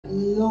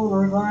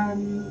Hello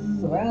everyone,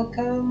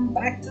 welcome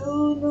back to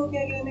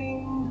Nokia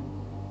Gaming.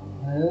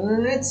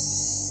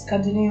 Let's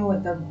continue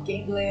with the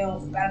gameplay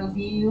of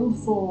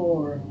Battlefield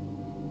 4.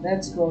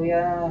 Let's go.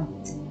 Yeah,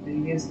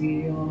 previous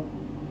video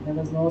there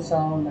was no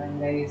sound. I'm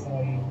very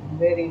sorry.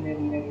 Very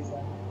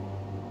sorry.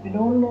 I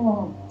don't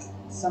know.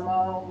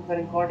 Somehow the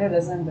recorder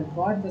doesn't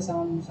record the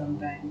sound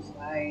sometimes.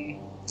 I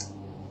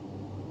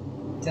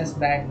just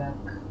bad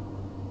luck.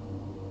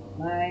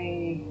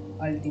 My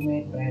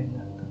ultimate bad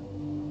luck.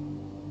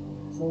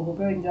 So hope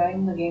you're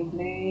enjoying the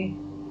gameplay.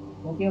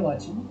 Hope you're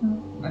watching.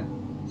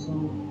 So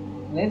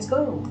let's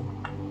go.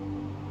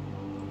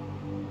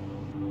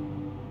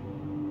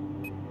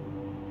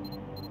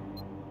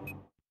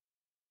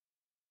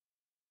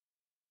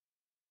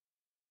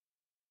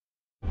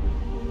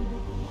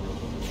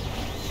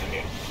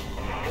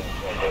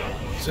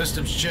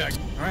 Systems checked.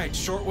 Alright,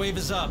 shortwave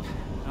is up.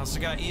 I also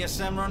got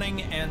ESM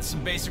running and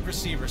some basic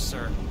receivers,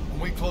 sir. When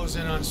we close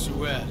in on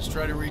Suez,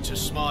 try to reach a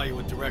Somalia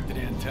with directed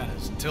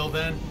antennas. Until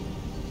then,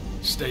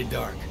 stay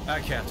dark.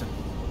 Aye, Captain.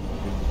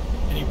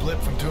 Any blip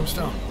from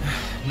Tombstone?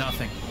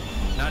 Nothing.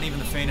 Not even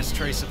the faintest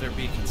trace of their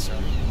beacon, sir.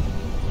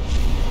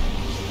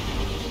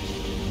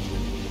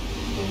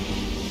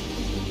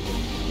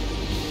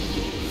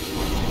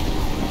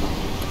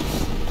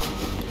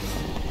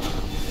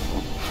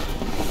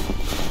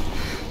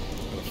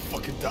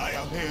 Fucking die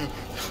out here.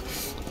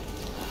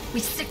 We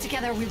stick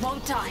together, we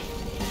won't die.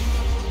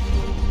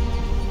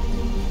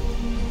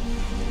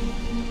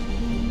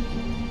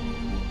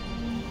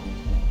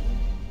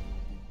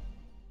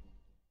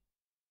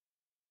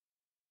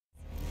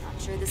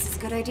 Not sure this is a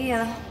good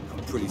idea.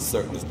 I'm pretty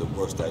certain it's the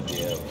worst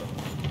idea ever.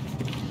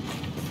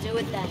 Let's do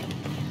it then.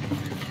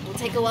 We'll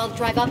take a while to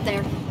drive up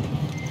there.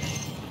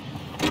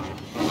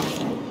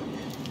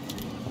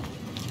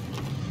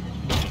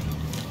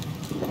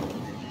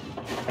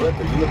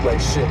 Brecker, you look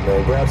like shit,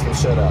 man. Grab some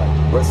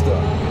shut-eye. Rest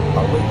up.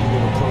 I'll wake you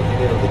when we're closing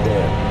in on the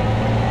dam.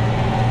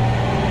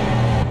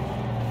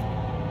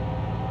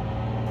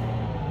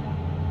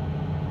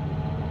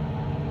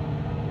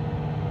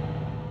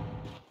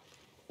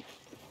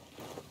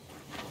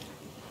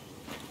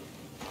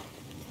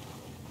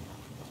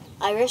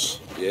 Irish?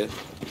 Yeah?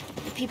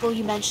 The people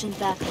you mentioned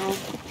back home.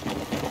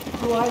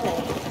 Who are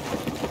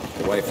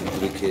they? A wife and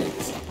 3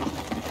 kids.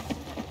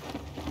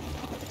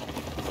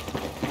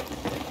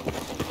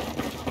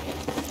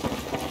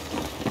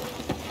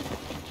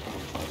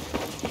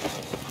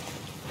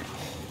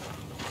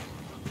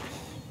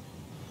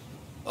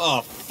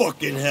 Oh,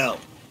 fucking hell.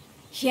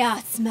 Yeah,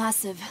 it's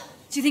massive.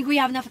 Do you think we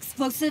have enough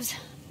explosives?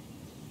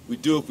 We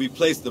do if we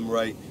place them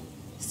right.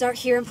 Start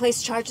here and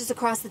place charges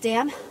across the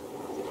dam?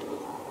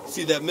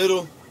 See that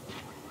middle?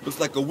 Looks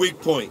like a weak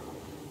point.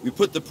 We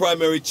put the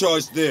primary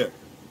charge there.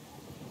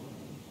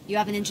 You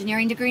have an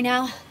engineering degree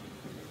now?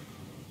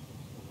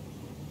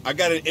 I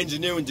got an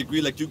engineering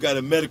degree like you got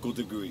a medical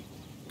degree.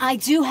 I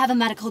do have a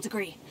medical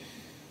degree.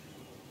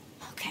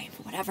 Okay,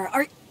 whatever.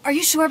 Are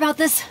you sure about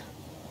this?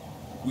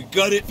 We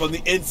gut it from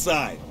the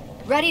inside.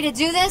 Ready to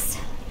do this?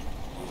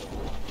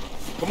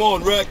 Come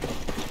on, Rec.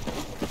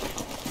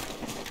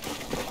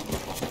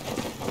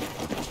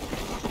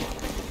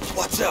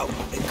 Watch out.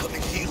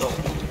 Incoming helo.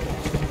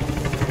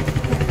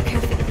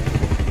 Careful.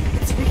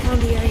 Let's recon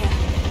the area.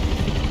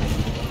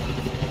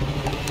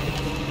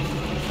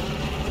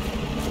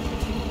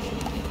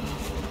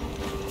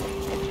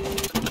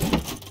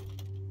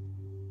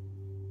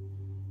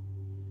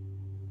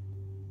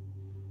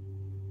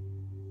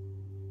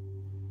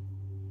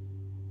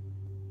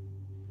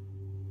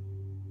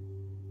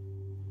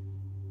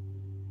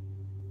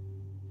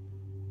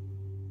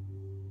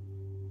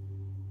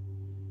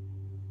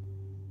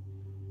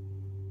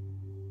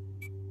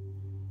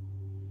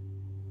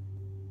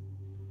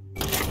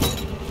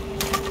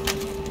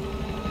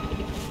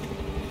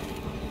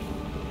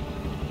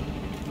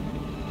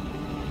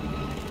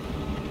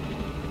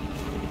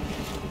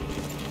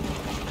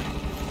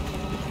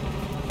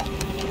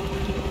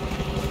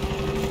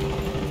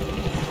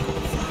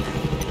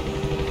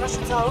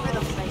 Russians all over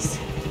the place.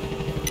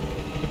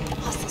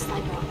 Hostile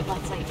sniper on the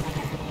left flank,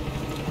 Brecker.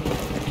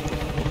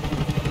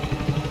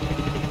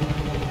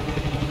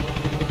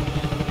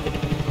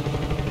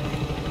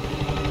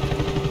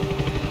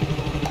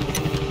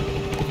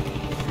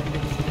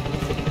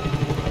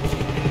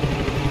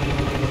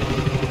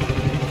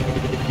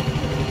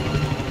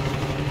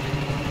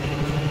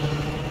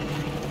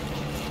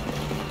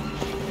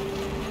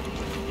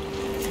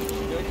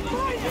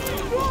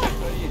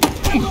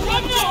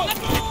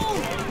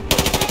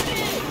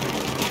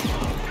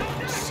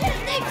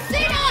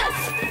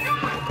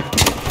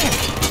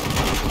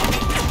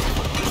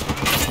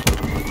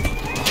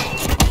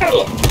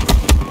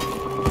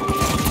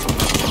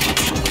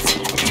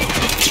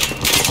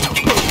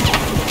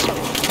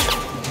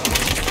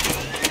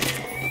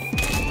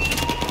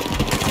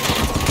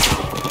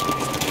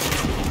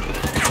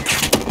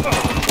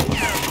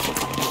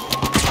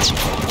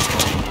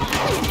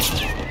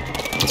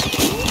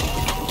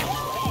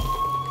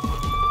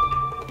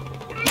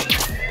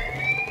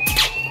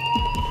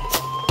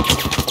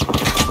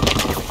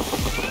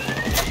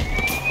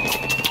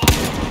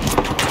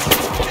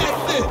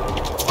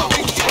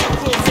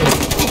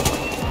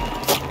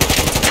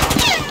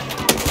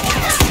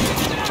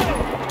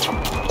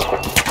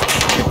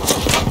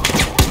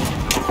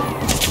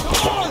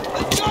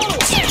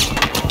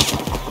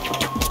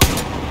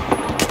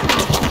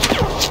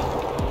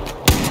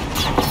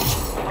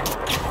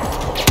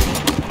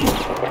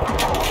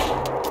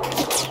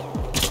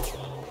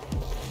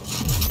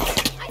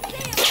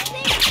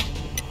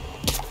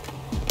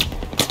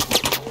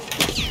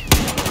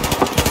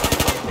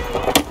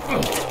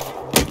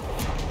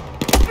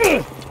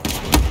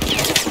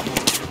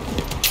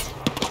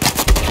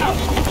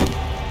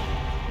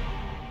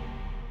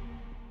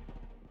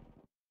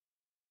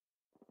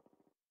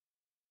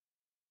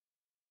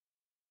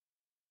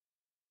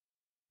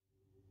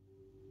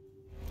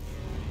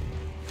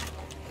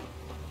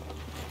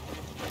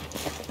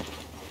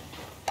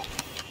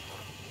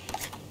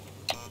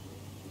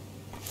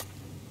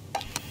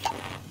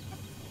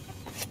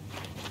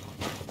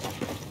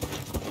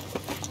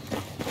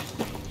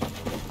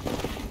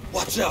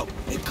 Watch out!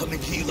 Incoming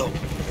helo!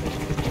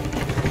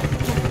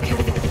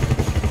 Careful.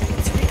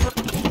 It's recon.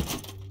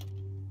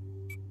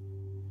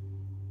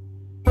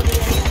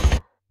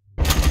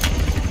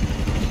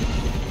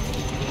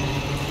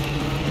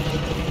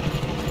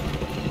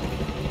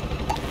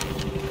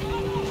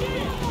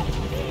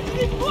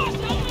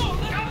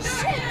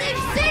 Shit,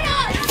 they've seen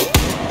us!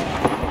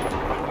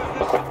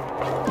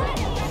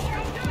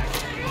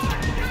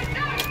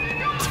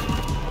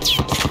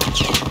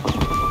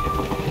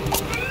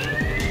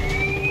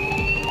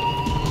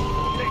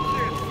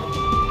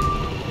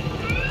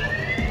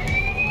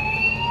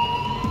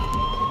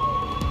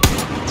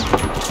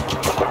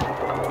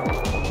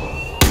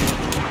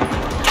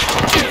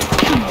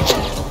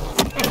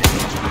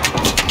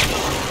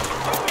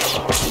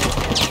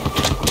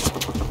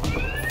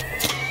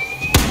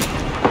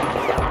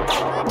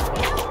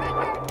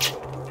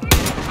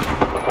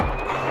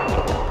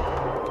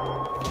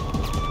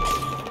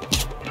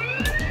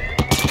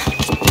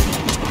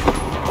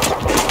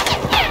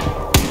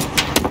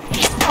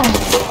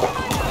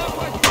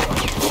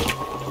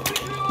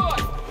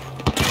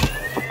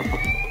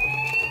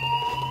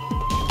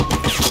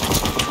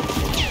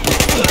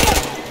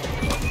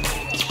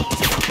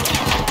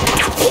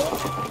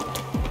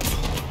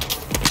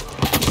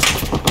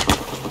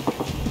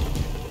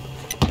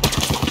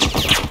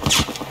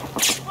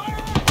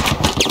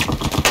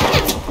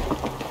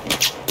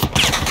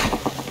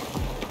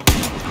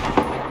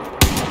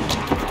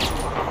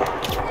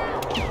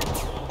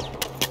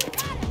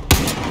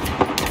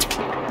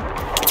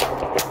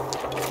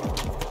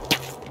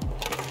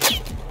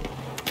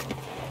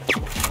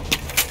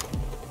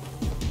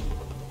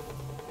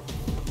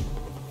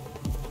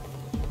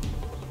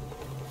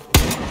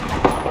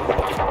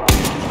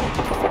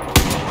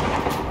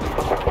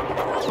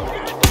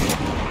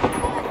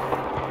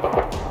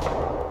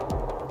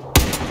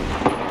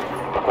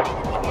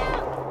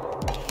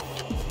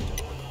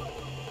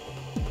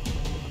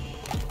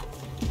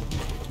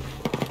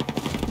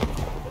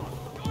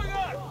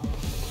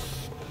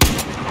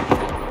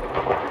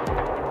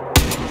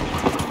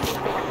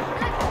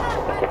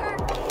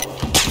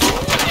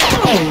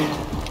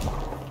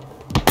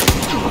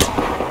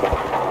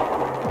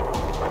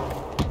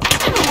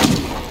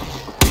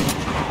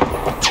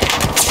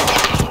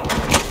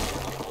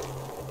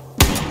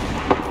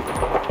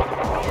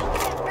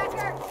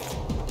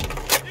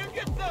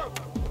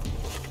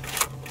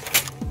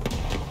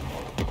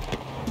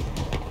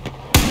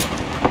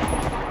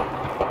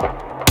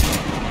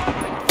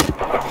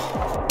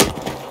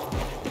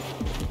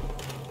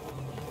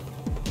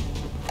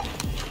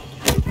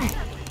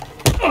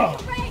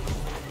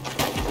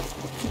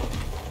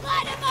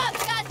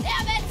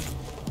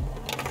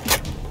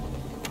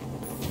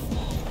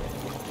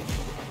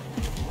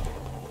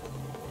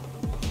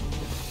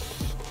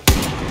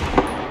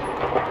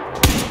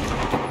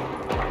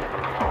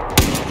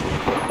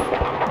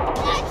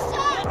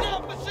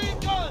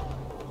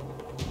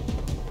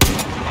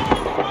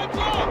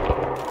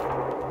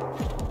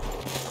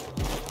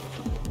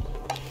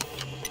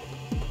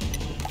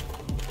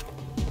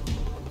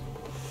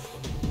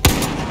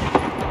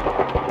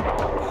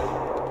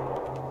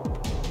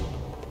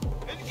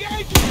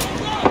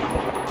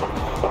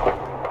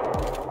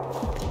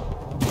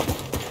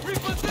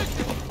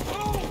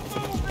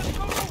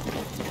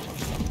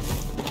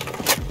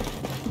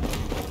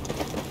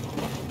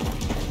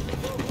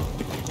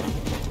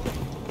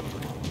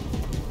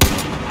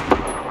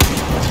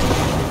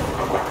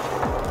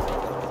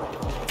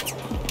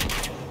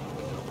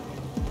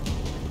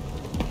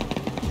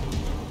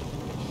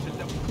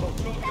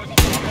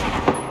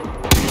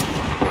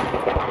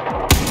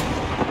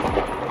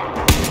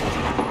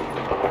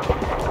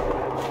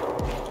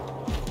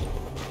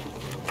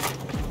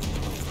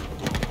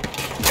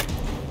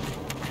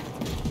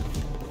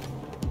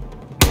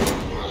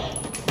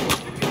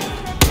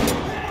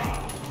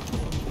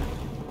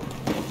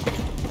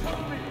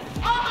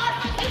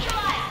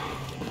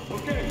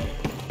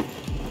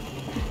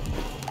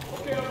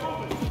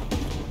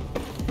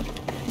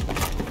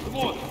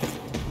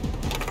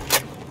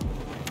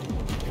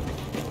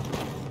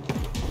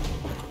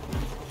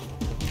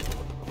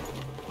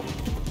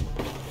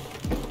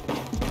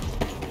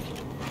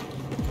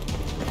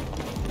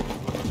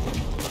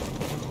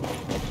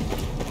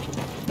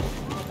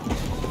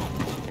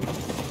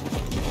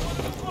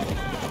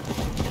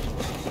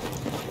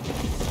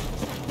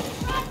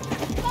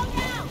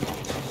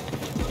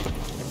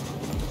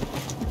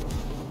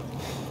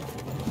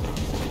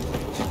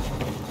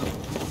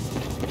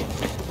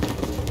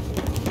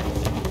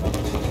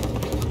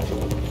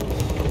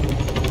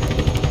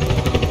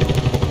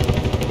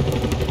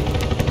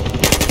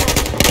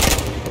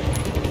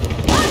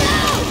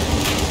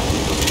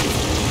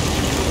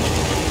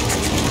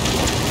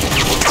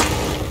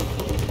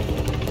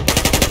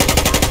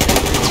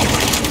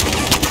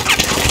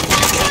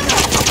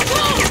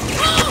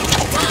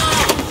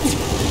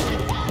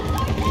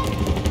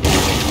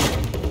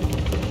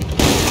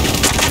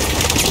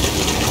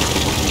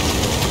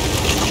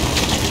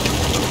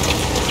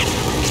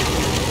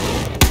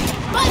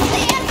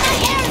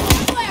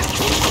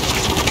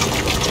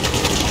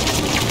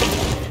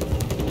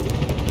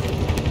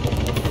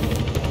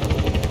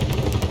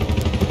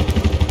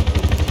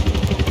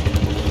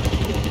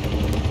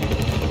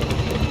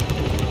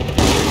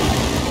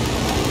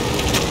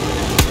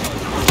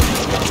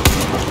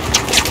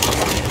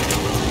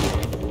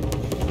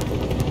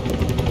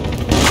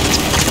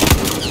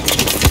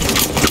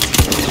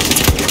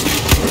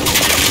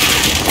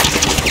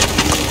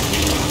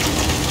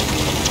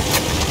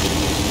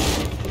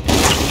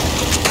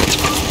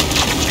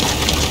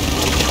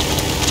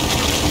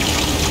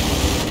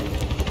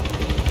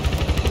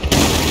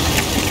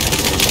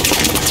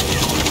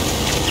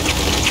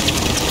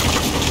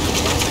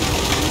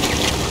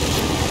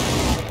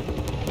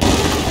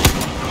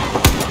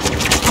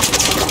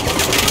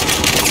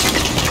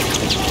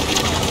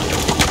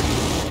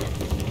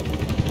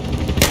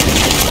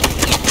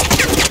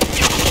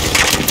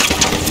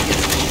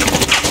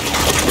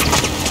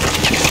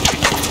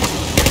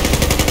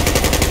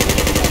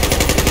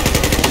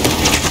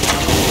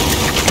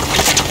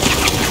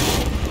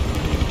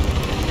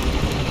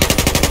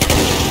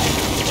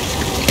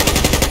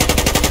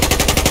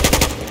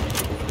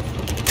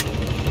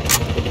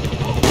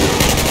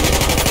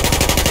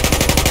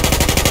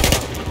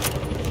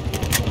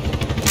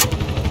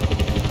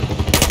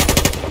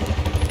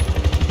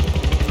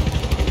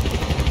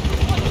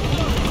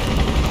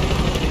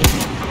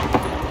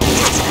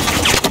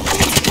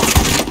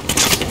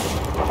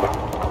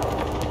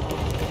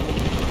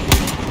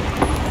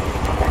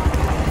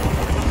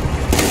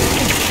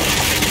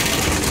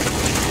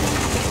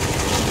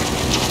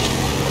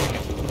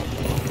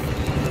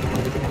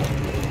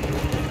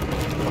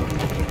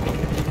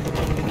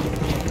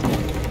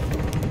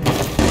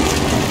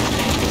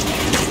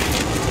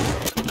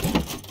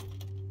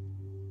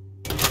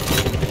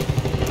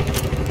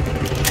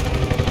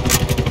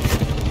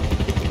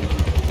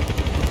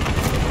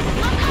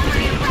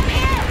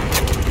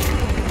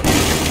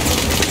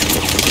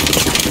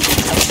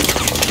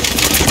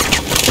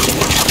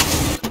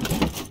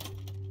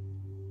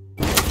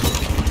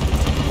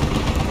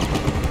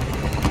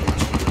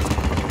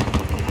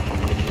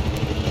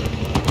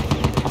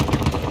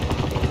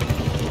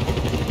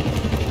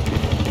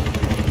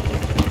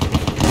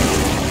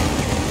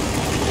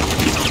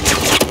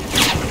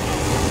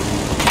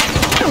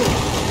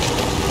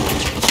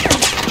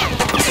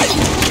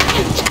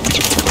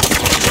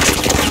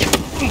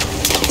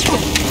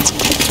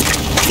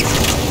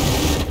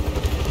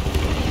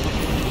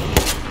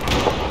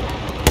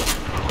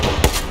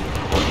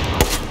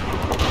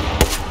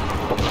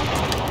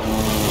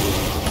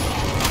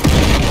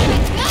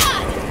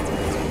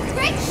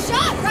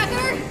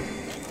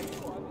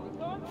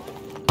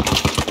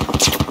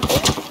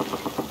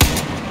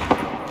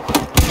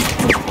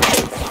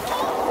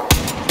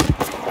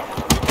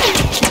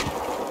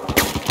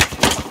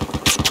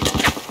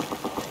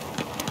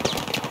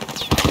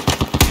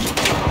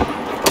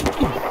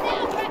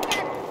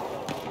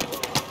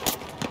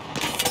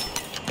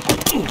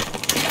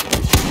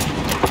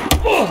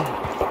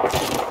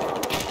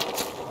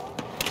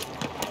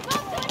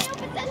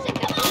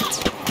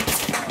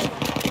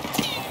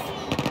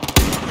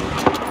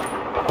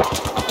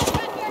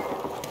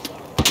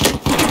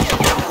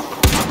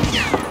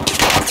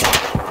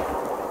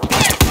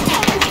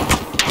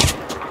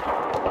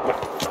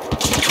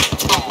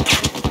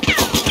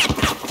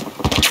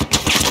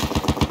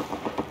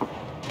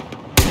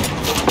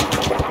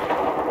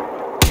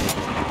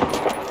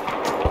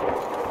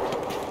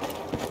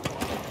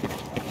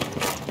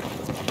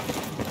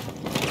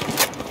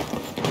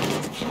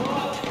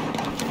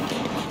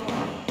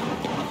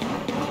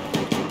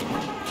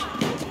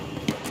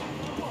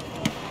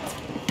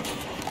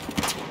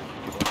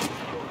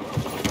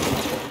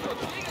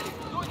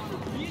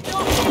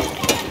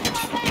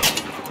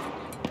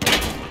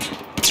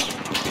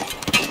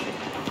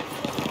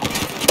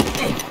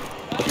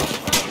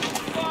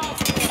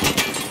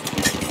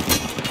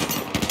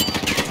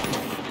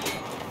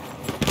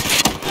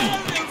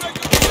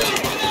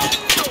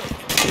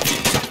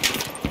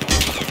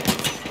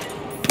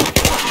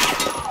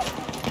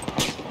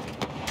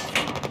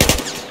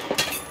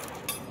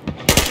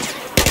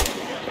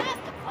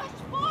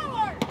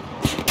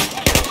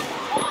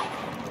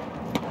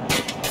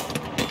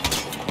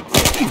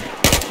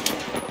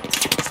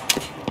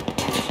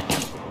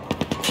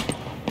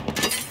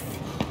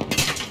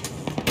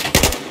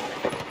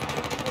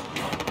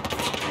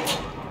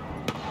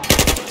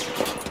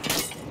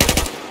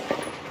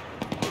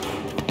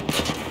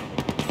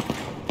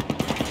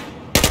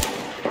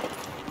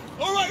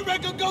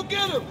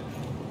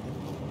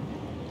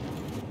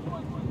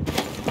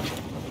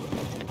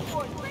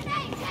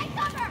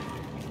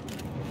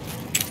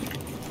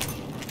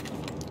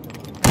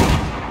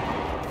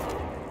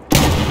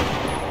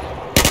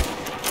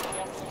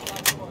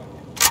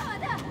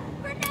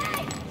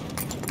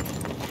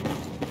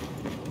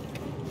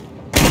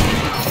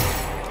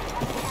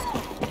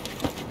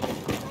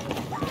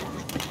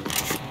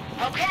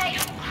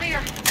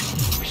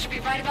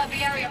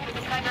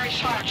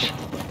 charge.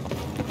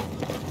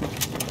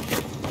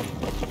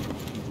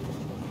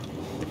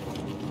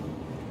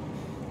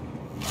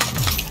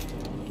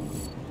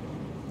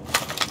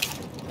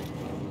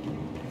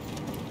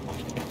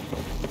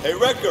 Hey,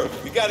 Wrecker,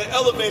 we got an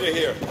elevator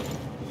here.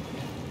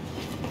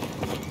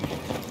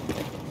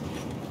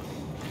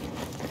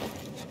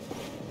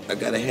 I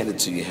gotta hand it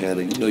to you,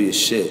 Hannah. You know your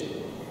shit.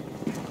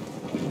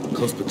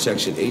 Coast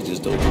protection agents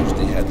don't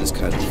usually have this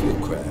kind of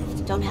field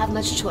craft. Don't have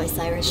much choice,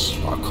 Irish.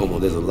 Oh, come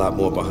on, there's a lot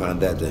more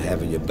behind that than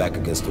having your back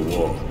against the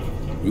wall.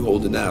 You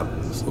holding out.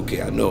 It's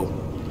okay, I know.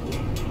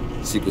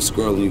 Secret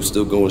Squirrel and you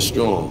still going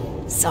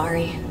strong.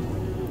 Sorry.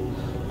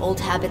 Old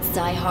habits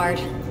die hard.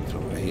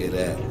 Oh, I hear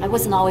that. I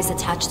wasn't always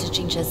attached to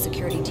Jinja's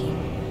security team.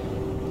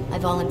 I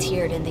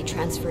volunteered and they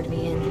transferred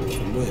me in.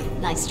 From where?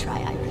 Nice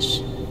try,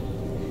 Irish.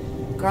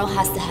 Girl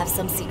has to have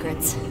some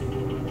secrets.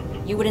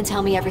 You wouldn't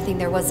tell me everything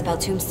there was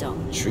about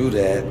Tombstone. True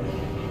that.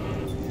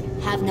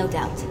 Have no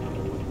doubt.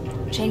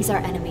 Chang's our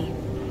enemy.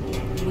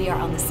 We are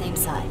on the same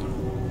side.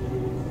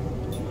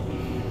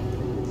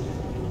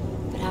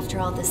 But after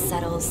all this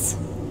settles,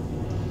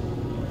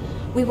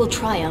 we will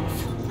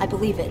triumph. I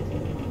believe it.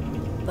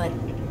 But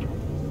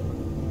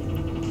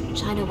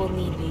China will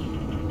need me.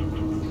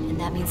 And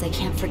that means I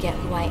can't forget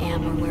who I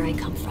am or where I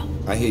come from.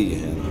 I hear you,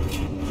 Hannah.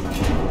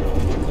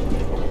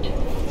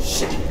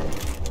 Shit.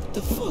 What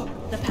the fuck?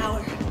 The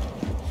power.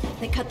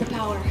 They cut the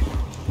power.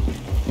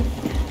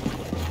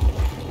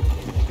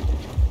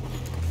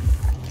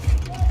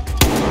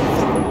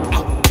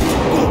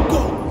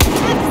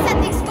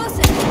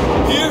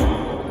 Here?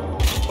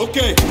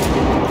 Okay.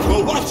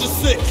 Well, watch your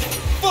six.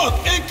 Fuck!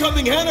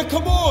 Incoming, Hannah,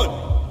 come on!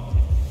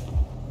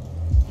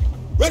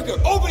 Wrecker,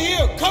 over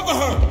here! Cover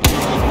her!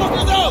 This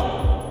fucker's out!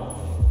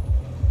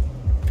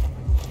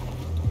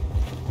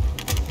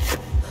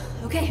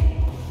 Okay.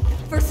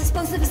 First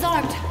explosive is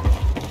armed.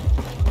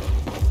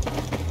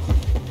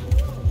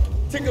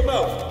 Take him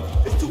out.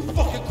 It's too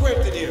fucking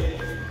cramped in here.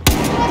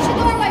 Watch the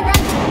doorway, Red!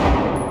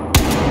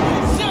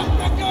 Shot,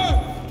 Wrecker!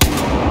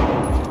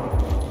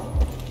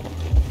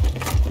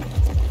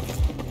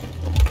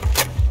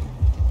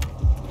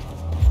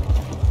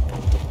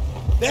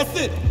 That's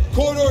it.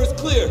 Corridor is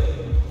clear.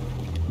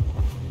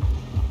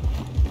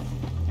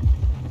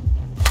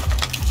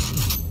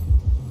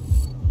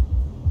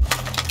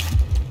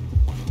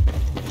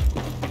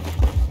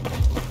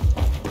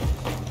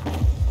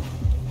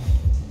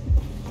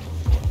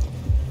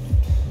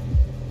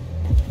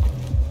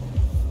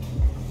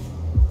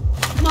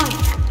 Come on.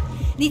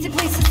 Need to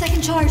place the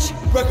second charge.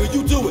 Wrecker,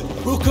 you do it.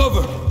 We'll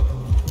cover.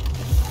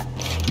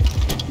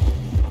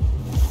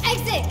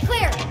 Exit!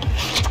 Clear!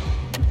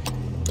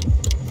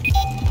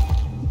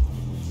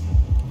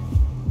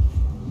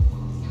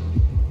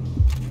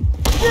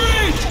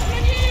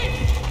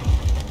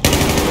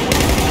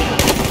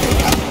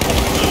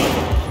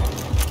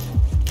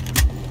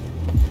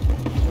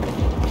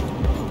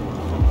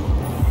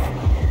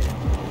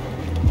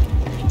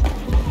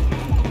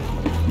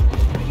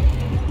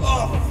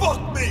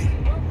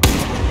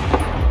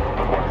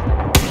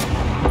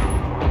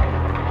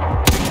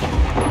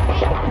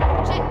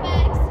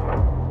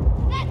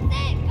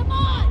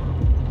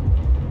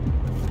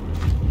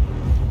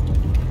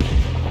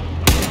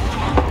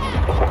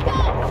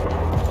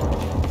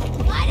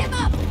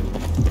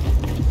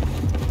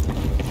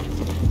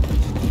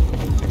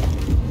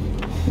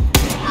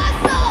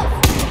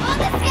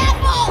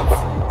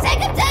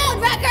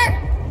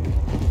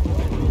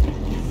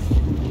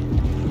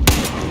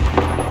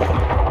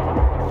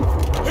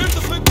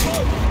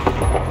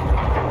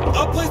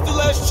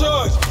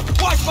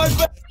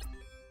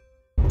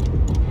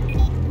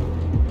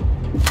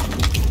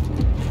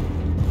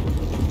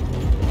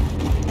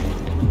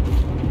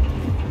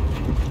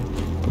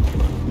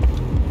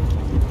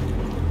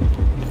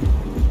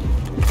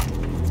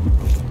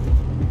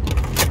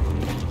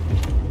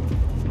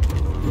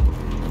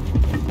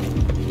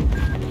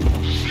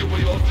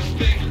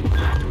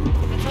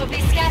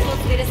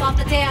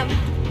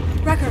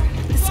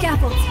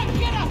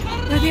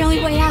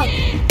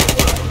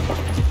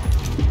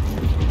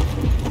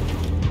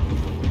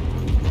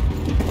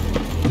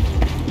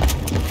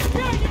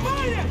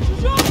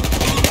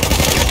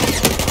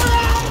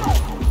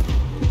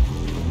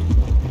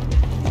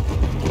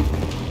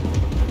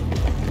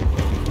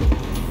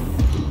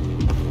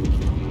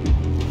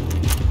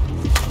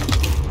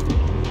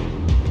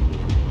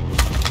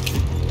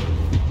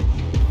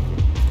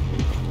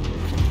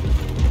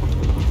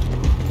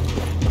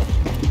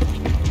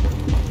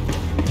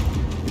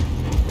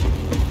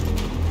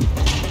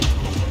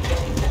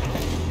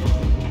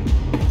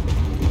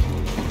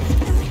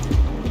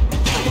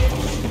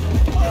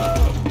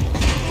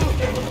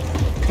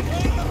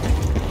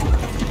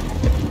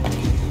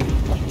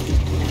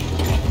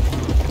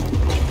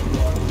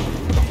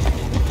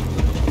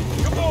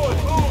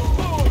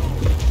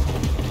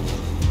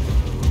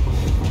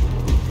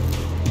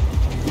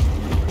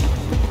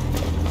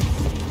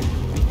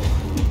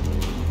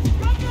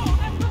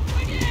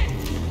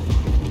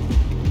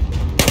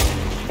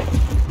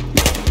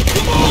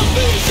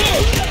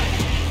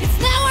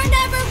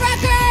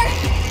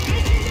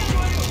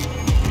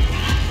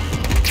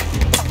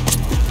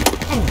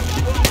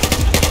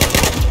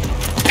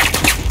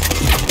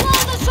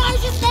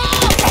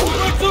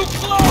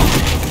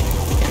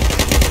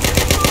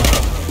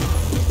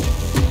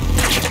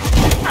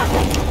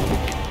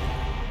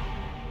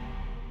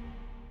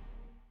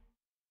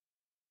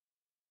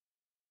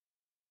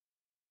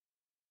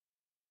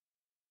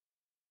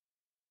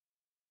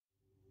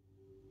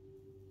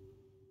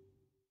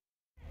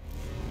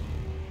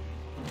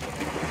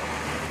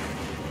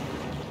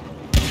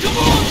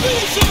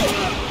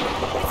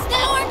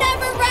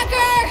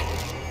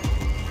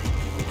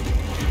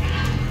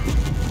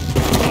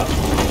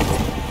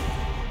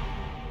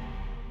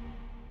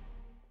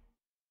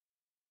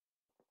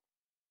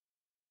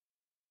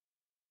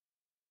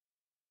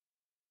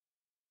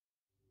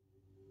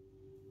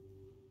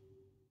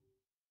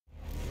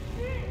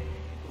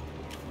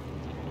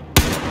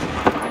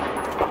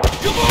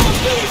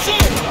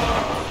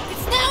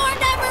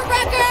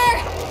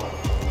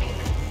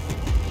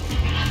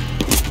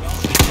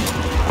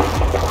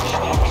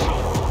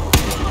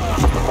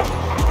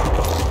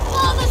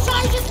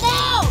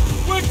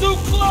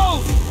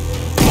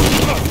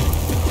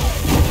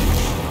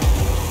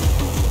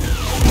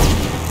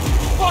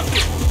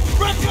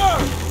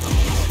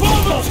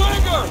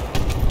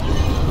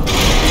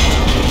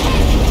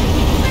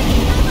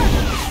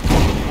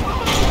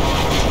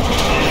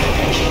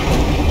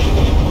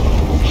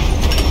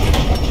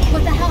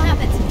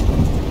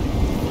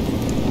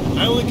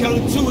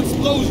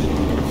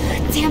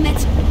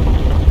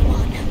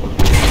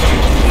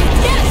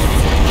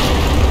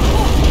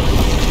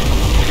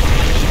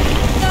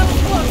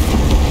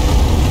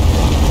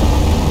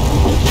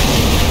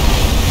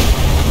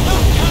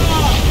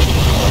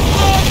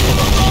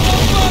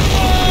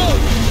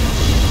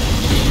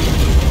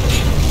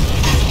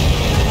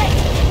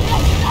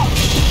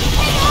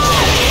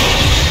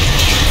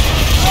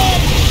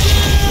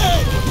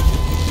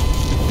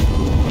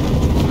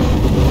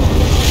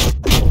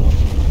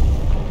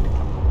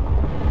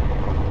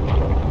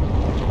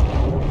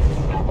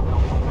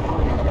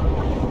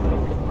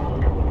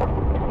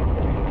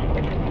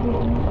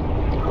 Oh,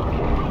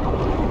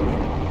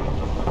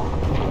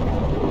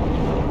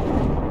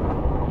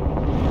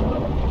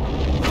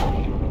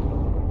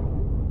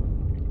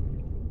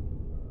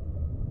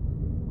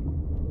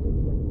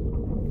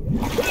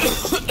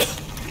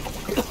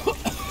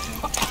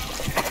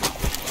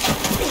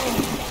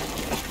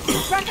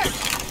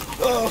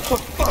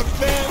 fuck,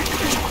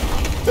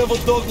 man! Devil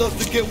dog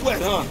loves to get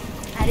wet, huh? I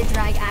had to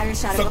drag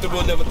Irish out of Something a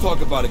we'll never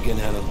talk about again,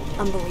 Hannah.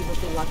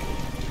 Unbelievably lucky.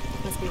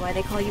 Must be why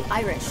they call you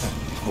Irish.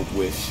 I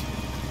wish.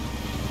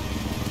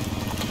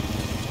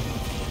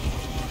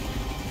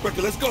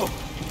 Wrecker, let's go!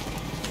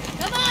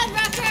 Come on,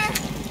 Rucker!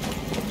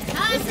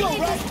 Time to leave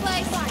this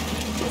place!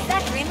 Is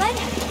that Greenland?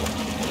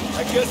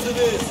 I guess it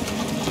is.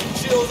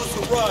 She owes us a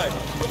ride.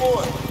 Come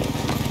on.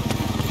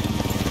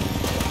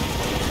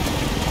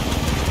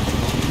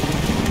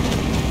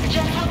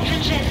 Just hope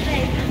Trinche's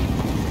safe.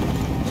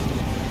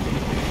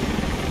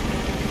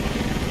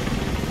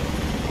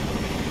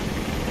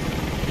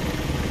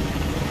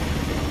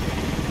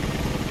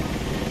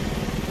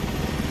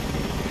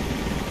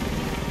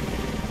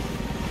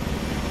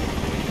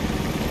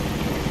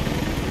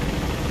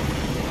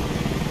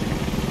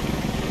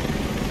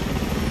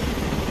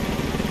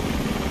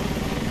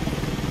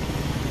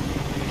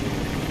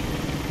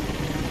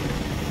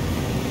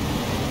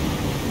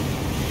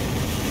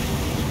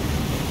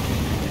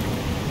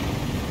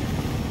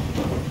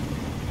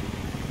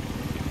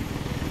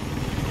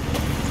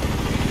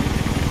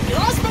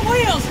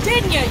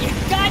 Didn't you, you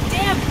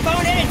goddamn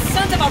boneheaded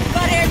sons of a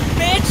butt-haired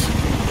bitch?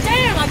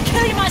 Damn, I'd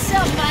kill you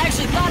myself if I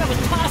actually thought it was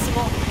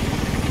possible.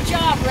 Good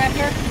job,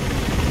 Wrecker.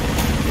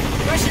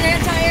 Russian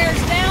anti-air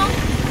is down.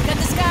 Got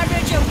the sky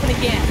bridge open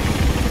again.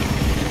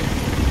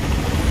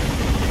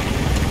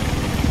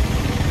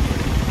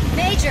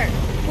 Major,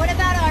 what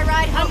about our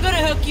ride home? I'm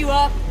gonna hook you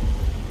up.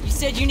 You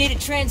said you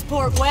needed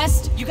transport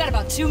west. You got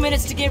about 2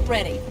 minutes to get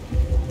ready.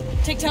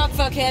 TikTok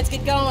fuckheads,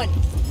 get going.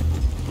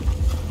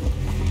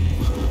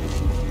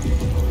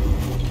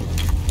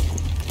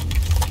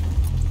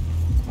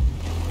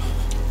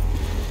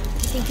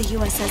 I think the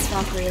USS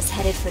Valkyrie is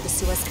headed for the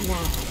Suez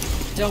Canal.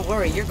 Don't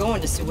worry, you're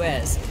going to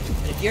Suez.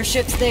 But if your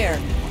ship's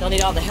there, they'll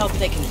need all the help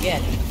they can get.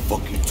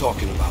 What the fuck you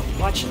talking about?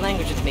 Watch your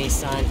language with me,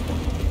 son.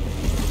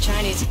 The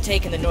Chinese have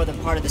taken the northern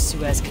part of the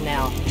Suez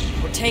Canal.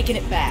 We're taking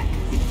it back.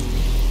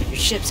 Your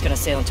ship's gonna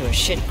sail into a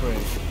shit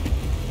groove.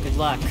 Good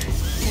luck.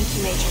 Thank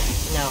you, Major.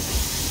 No.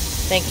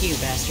 Thank you,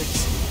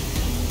 bastards.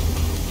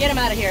 Get him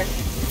out of here.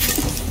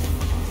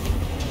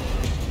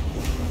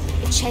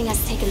 If Chang has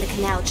taken the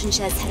canal,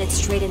 Chinche's headed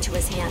straight into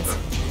his hands.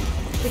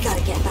 We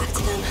gotta get back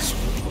to them.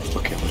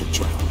 Okay, I'm gonna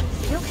drown.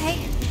 You okay?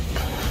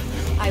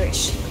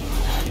 Irish.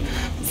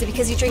 Is it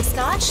because you drink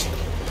scotch?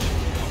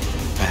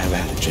 I haven't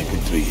had a drink in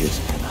 3 years.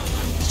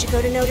 Did you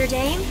go to Notre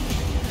Dame?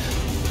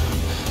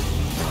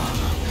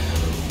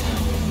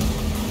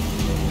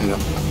 And I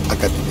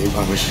got the name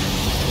Irish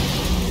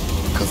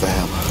because I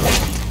have.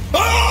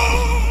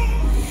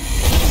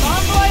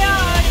 Bon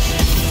voyage!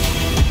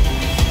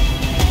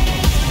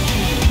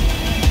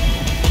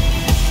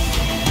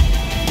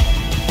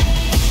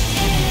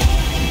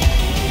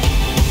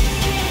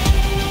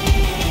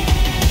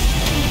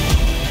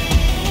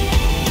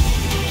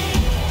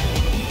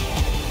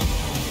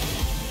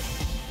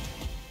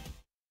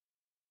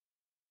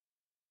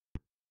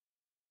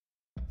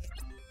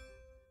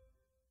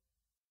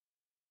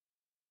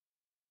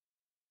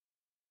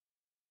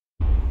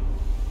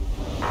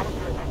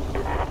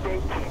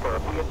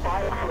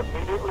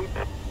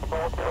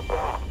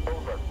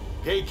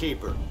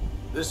 Gatekeeper,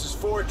 this is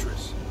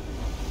Fortress.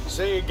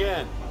 Say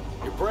again.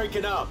 You're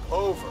breaking up.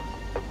 Over.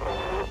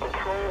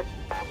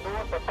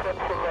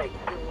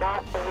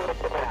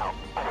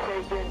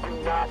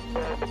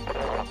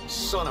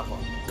 Son of a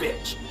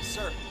bitch.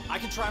 Sir, I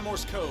can try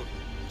Morse code.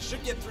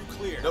 Should get through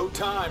clear. No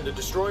time. The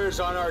destroyers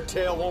on our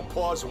tail won't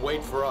pause and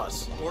wait for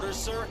us. Orders,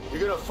 sir?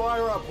 You're gonna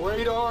fire up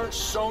radar,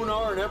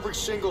 sonar, and every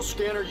single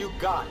scanner you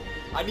got.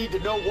 I need to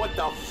know what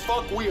the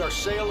fuck we are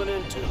sailing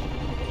into.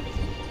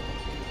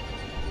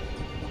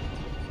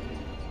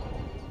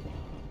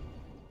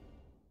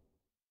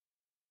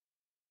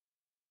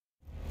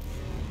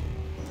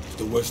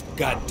 The worst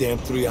goddamn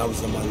 3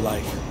 hours of my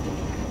life.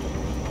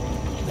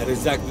 Not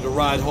exactly the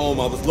ride home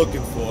I was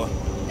looking for.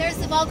 There's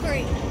the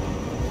Valkyrie.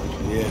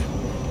 Yeah.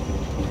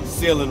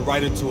 Sailing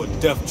right into a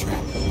death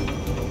trap.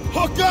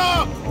 Hook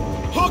up!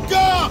 Hook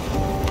up!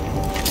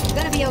 You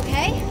gonna be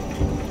okay?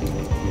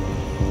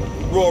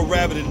 Raw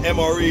Rabbit and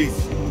MREs.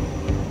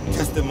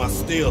 Testing my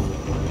steel.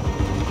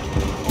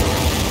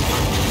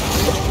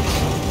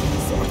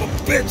 Son of a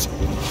bitch!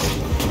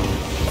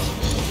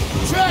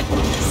 Check!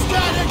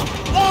 Static!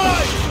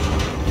 Line!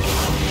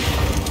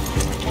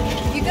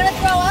 You gonna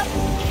throw up?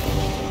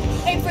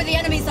 Aim for the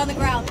enemies on the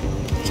ground.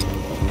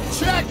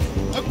 Check!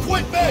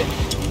 Equipment!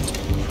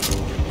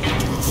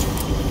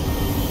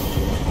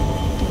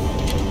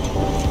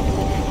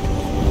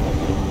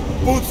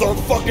 Boots on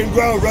fucking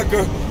ground,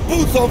 Wrecker!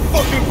 Boots on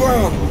fucking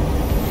ground!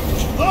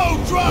 Low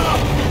drop!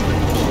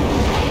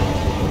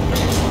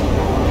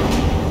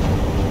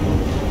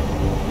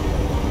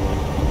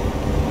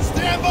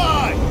 Stand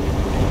by!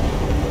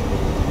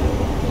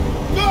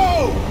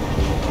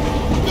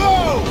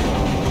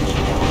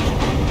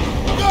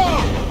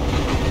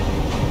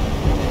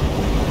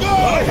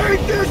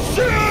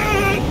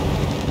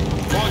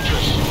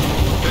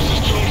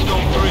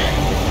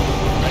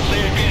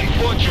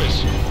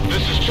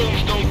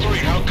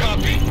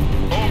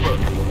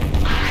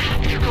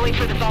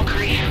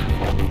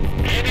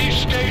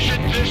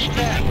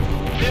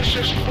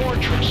 this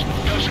fortress.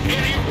 Does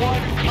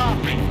anyone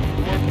copy?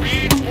 We're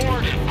being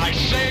boarded. I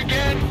say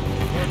again,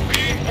 we're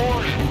being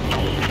boarded.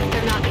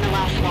 They're not gonna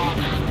last long.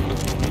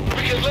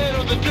 We can land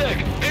on the deck.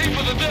 Aim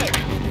for the deck.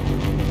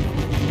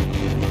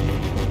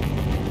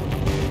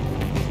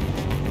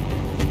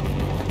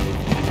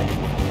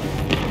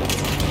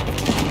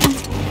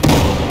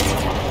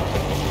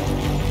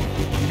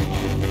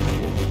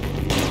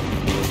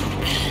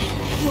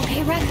 You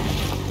okay, Rex?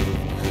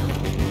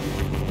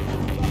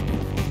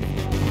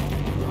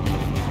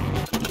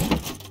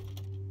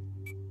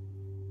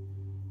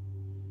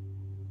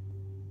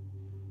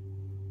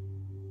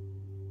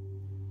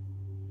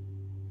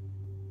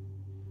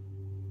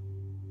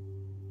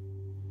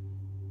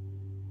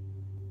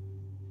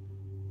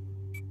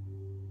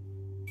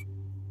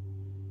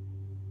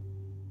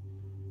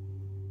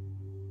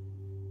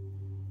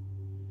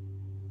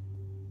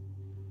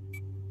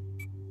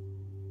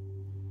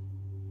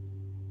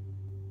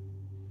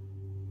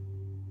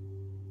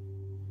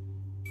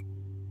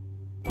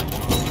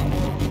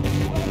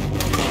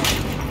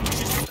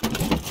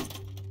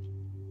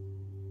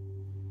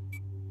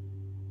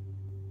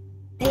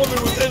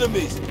 Swarming with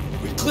enemies.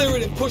 We clear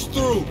it and push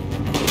through.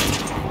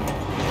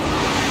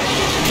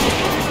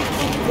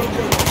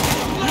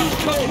 Use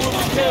cover when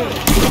we can.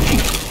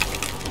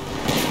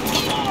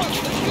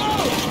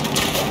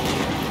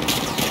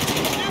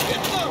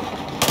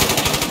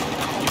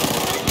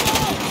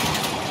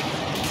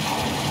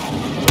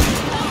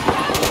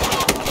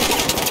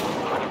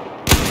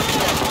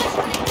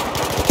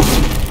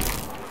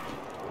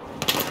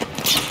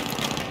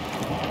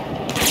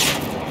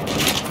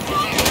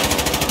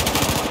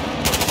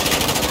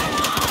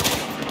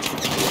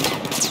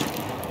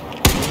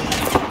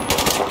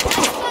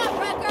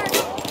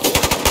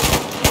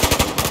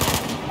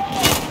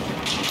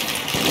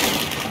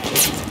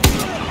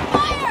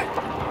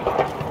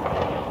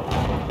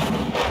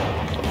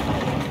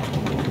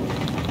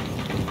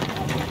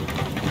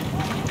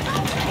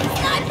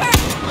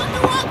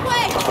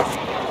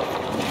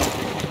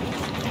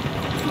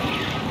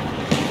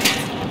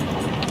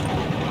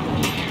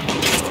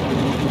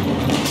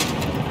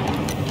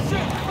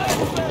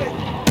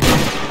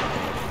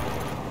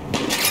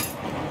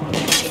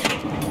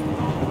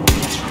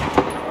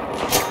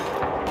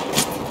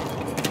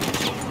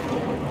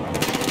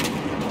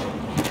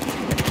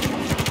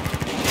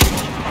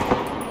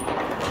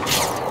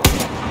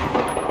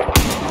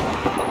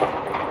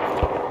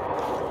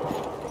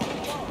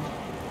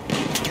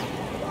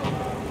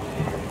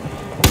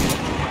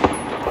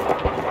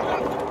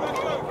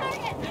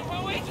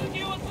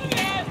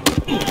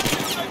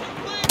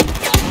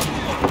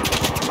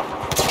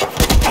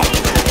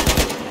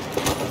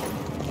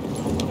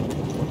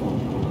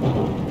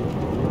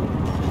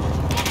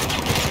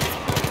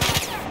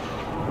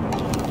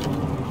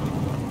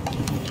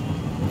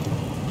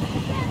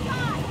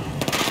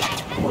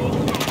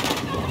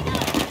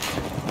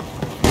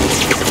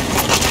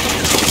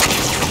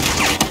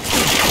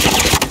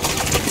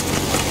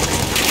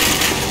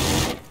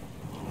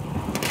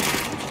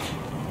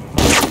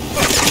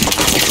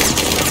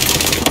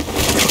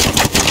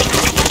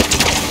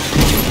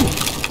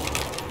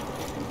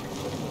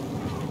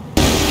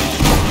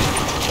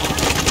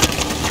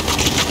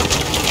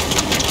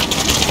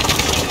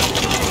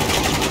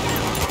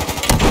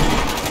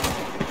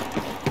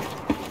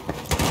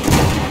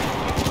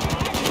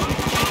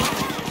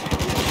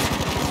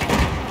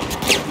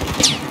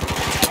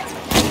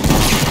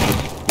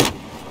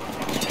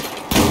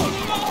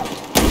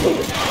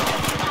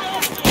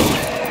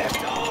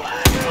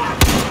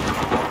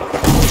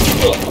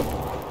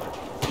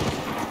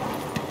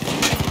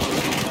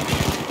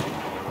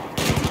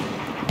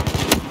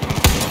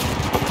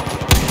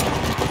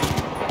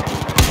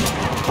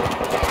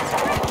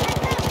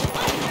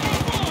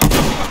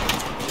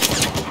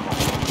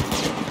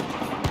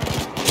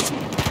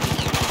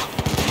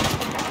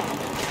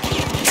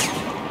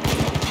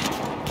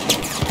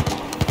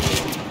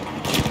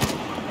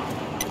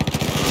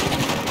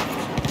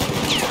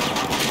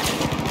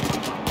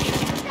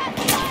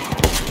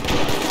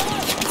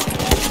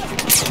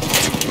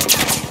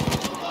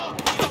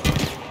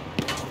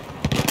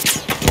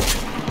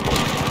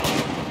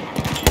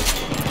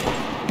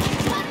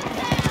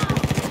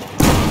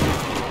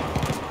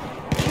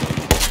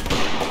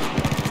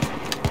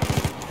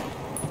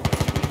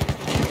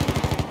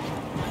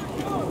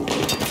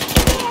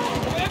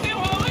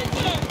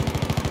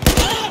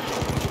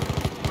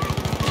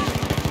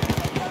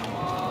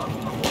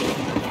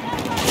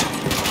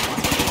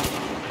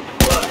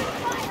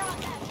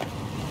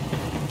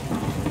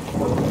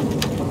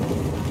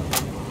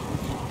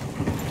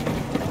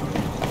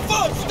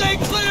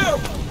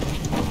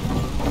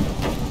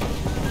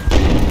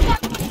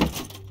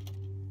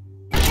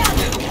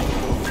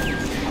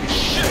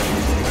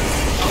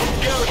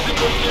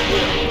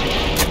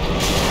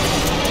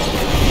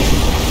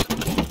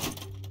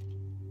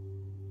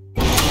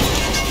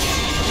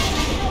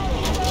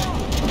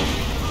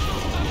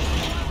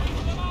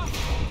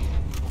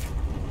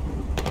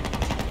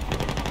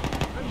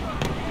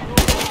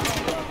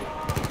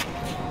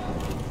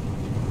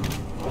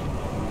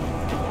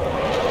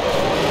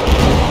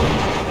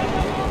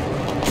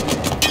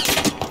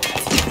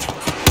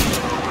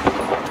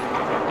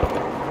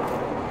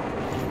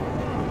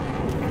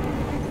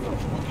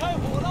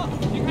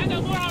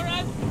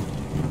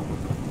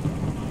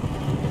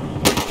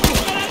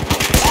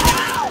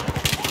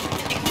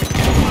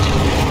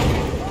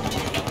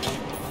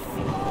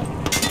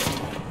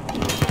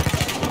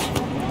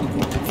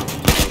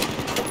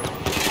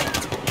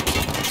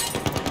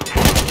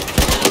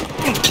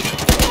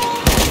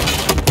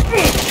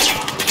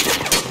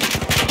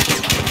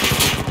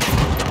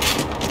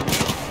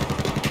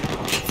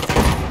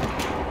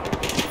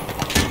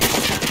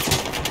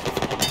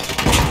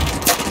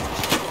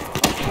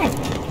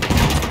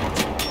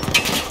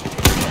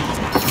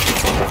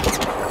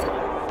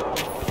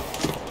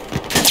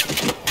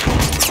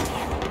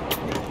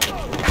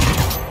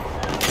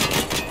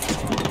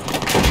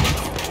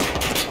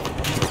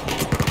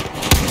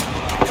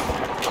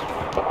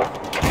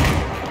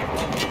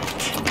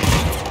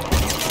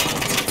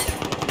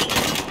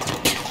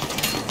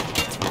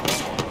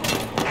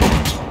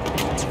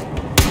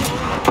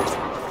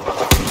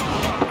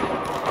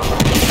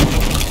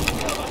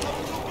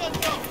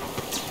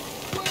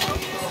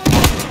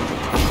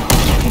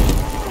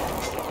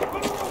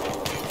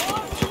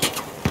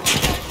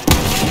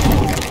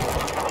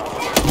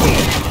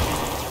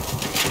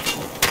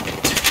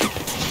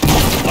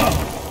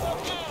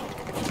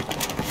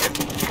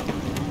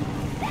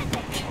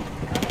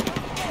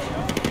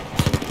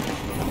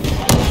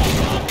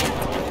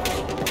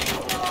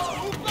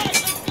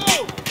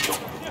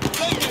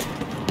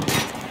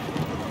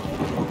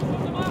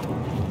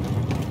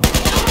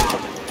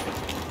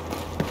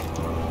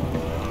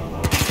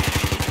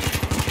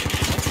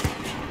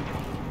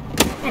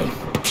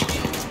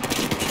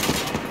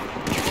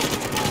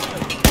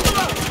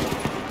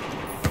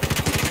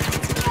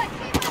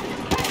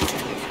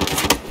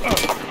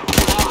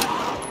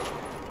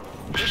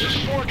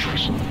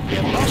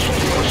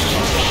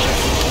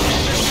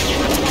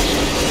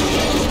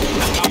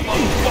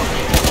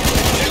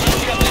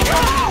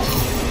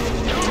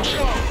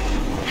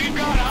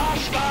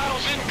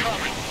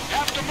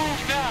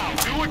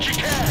 what you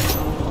can.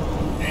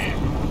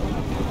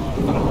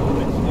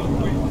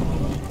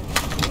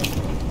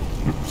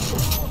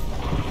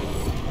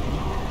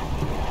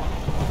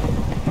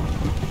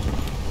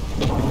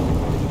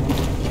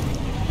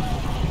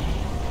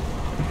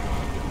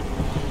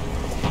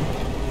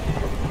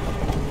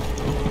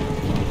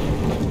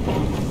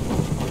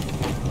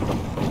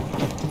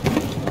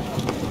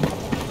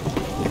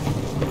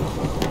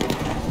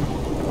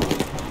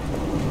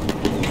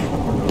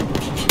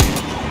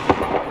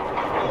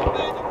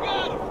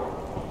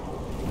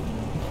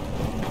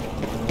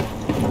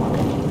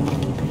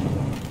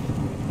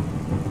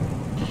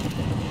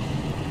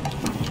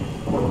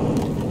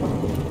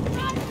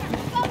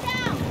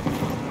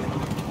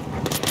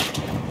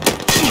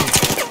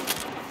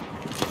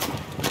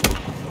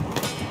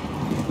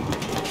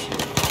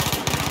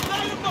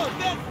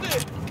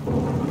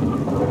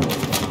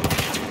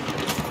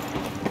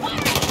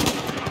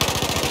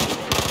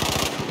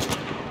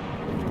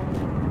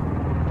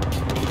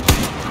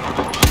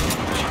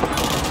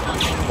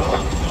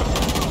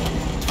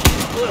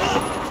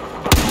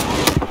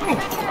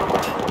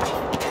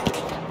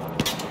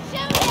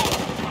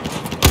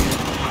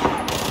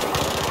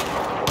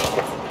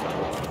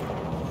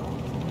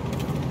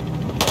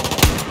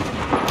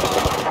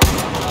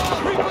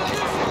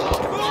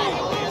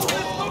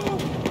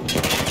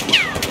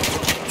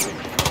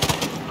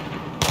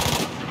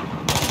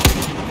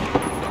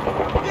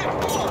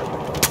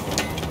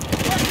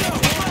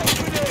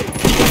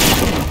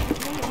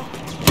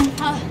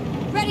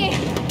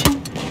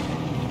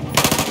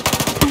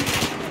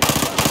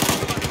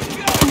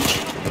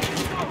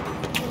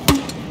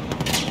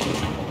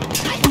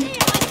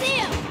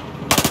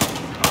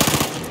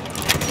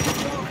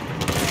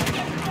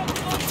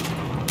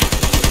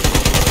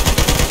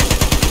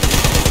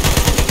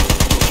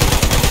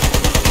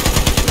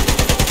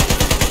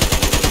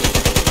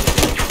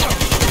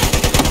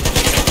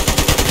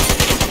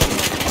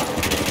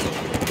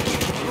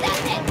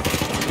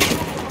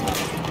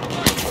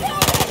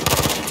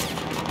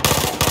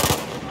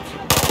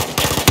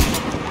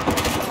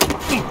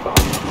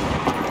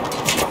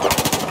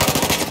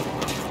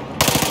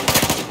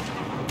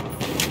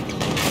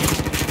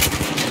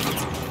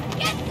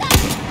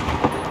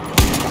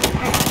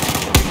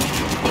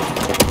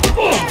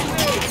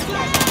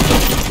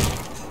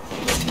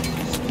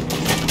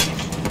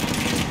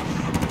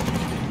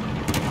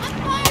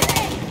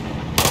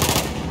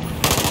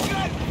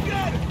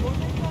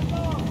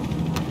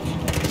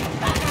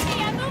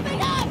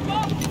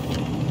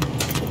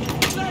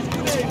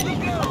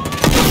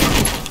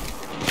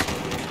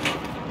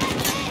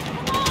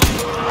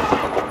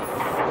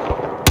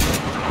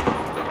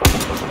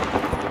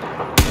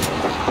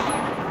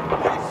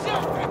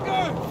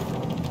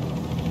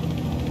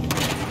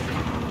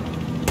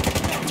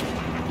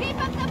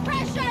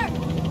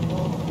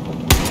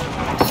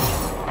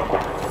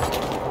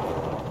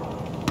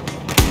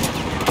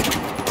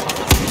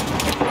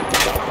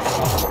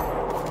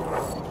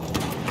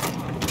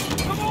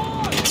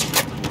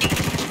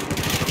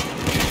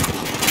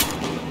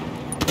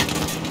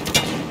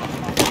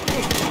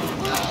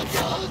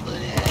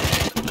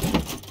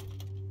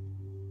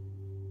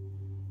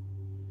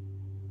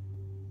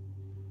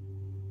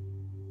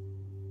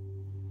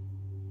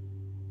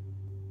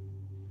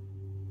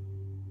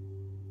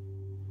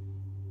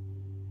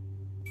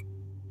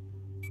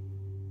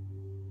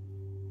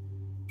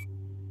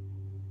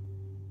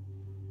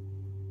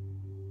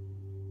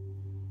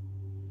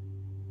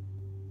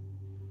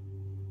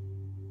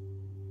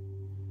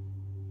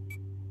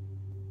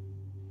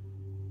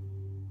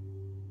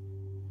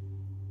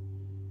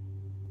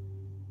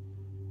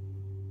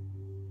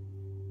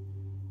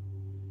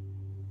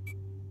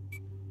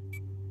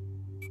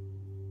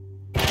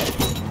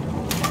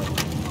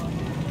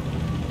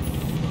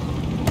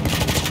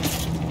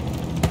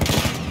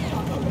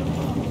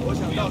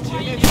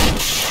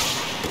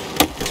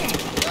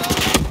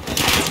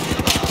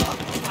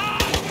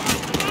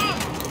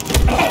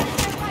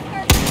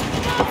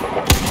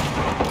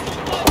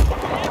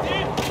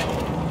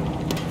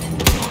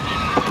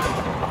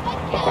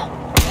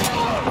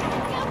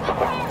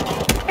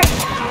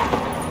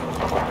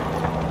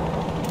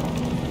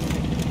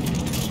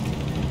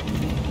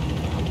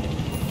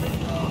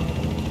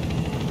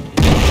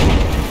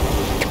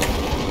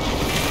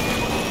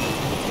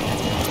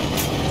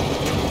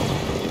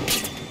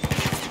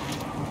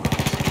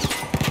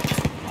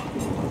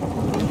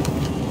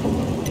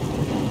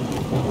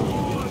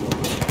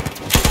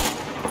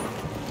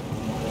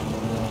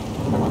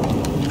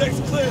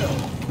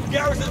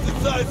 Garrison's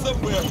inside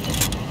somewhere.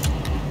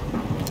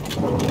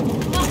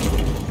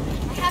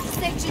 I have to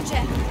save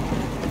Ginger.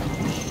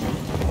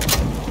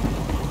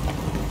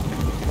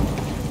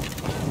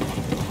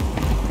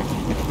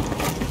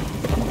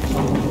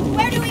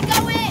 Where do we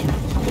go in?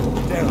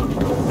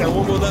 Down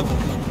one more level.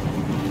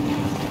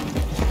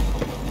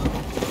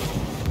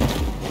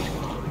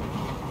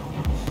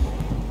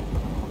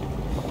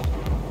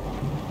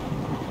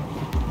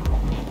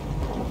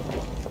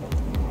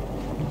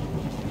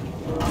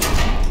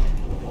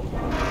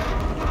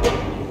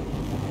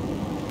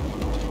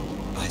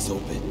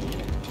 open.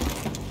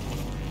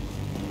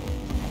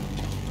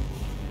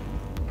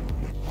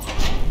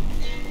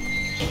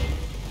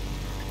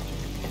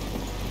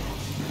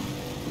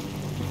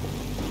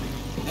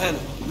 Hannah,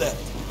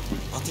 left.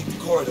 I'll take the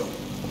corridor.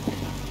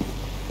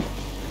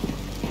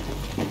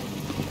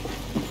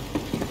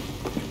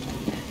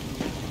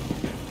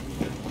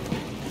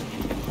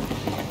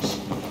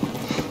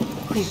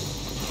 Clear.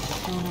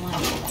 No one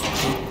allowed.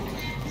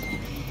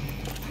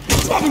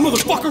 Drop me,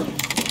 motherfucker!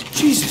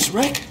 Jesus,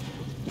 Rick.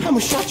 I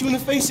almost shot you in the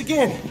face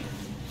again.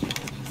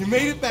 You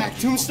made it back.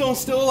 Tombstone's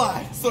still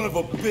alive. Son of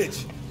a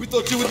bitch. We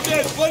thought you were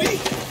dead, buddy.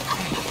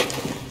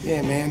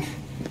 Yeah, man.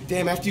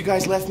 Damn, after you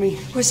guys left me...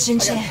 Where's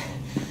Jinjie?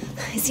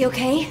 Is he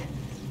okay?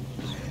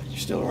 You're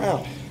still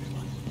around.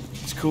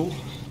 It's cool.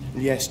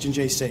 And yes,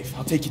 Jinjie's safe.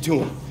 I'll take you to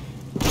him.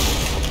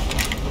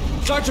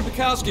 Sergeant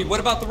Bukowski, what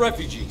about the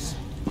refugees?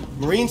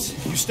 Marines,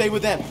 you stay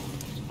with them.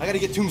 I gotta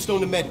get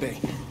Tombstone to medbay.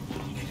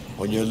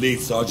 On your lead,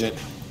 Sergeant.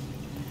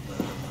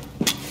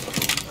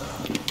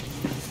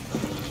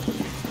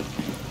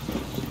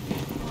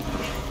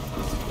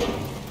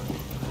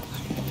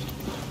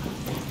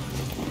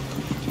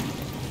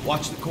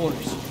 Watch the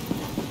corners.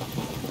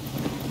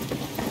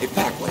 Hey,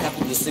 Pac, what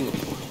happened to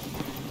Singapore?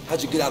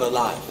 How'd you get out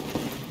alive?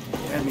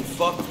 You had me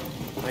fucked,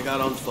 I got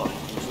unfucked.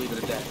 Let's leave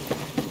it at that.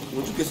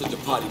 When'd you get such a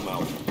potty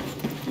mouth?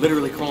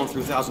 Literally crawling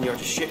through 1,000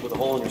 yards of shit with a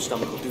hole in your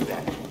stomach will do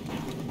that.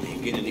 You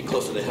ain't getting any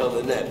closer to hell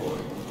than that, boy.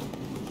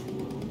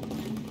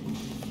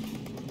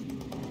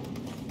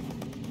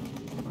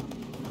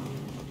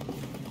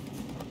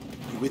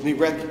 You with me,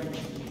 Rek?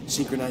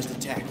 Synchronized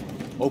attack.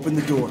 Open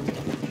the door.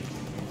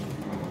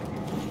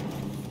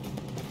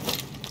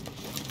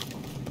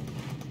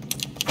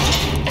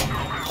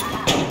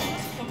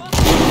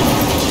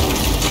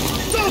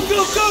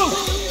 Go, go!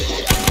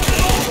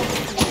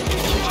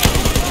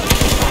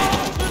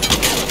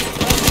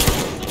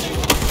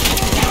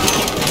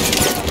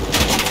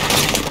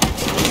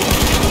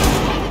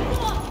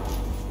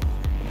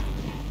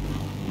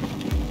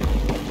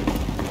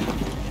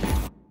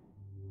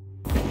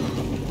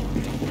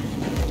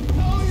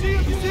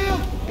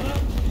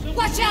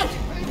 Watch out!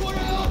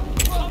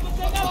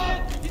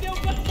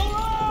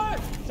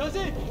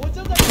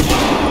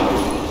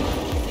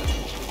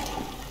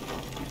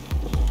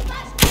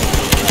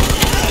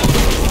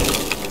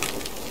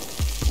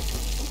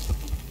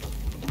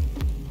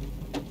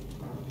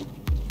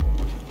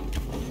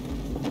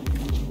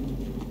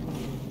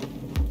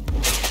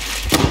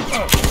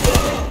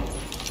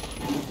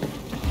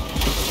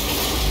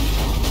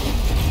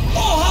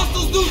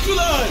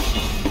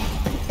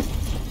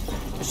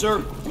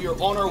 Sir, we are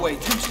on our way.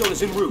 Tombstone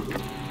is en route.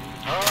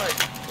 All right,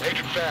 make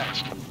it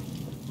fast.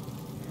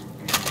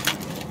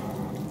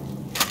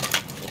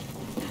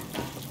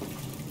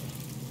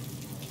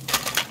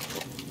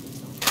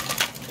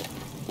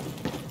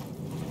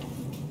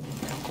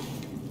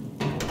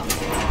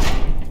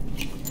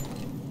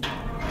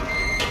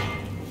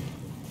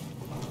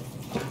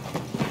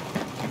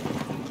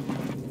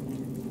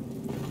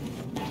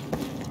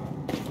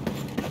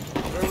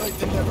 Better late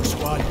than never,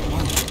 squad. Come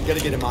on, we gotta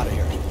get him out of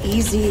here.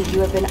 Easy,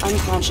 you have been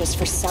unconscious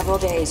for several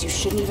days. You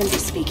shouldn't even be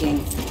speaking.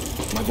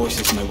 My voice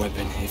is my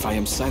weapon. If I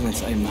am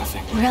silent, I am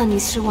nothing. 我让你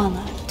失望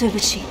了，对不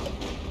起。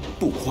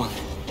不慌，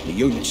你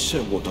永远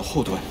是我的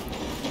后盾。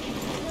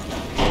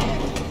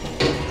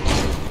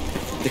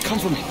They come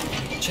for me.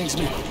 Chang's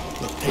men.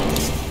 Look, take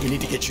this. We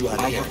need to get you out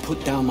of I here. have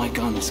put down my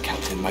guns,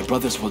 Captain. My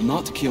brothers will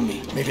not kill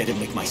me. Maybe I didn't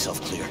make myself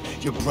clear.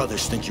 Your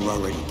brothers think you're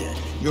already dead.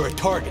 You're a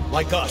target,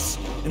 like us.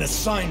 An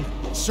assignment.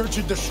 Search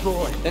and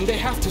destroy. Then they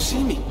have to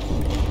see me.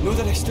 Know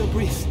that I still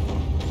breathe.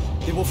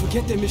 They will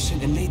forget their mission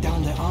and lay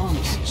down their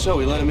arms. So,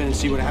 we let them in and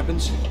see what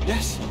happens?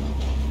 Yes.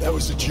 That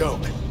was a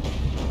joke.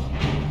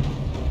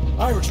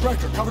 Irish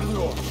Wrecker, cover the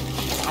door.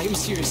 I am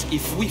serious.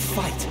 If we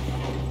fight,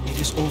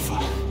 it is over.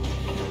 I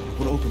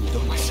will open the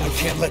door I myself.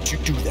 can't let you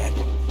do that.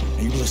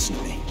 Now you listen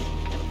to me.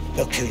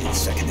 They'll kill you the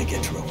second they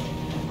get through.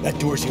 That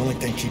door's the only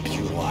thing keeping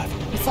you alive.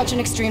 With such an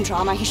extreme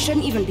trauma, he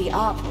shouldn't even be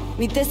up. I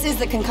mean, this is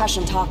the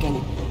concussion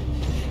talking.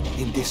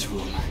 In this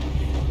room,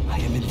 I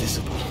am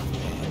invisible.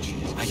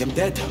 I am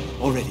dead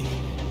already.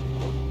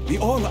 We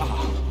all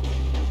are.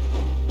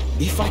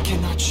 If I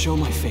cannot show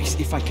my face,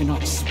 if I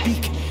cannot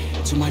speak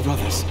to my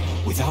brothers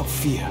without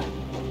fear,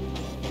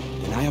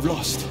 then I have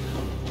lost.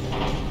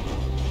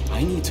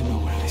 I need to know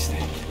where I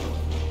stand.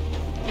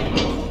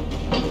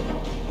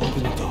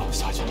 Open the door,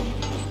 Sergeant.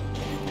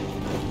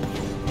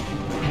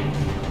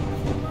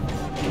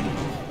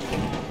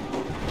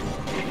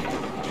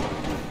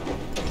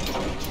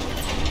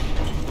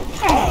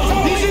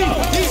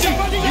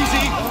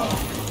 Easy!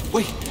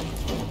 喂，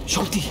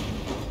兄弟，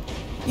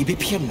你被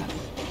骗了。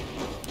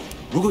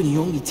如果你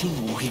愿意听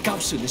我会告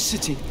诉你的事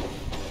情。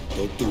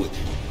Don't do it.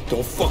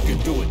 Don't fucking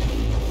do it.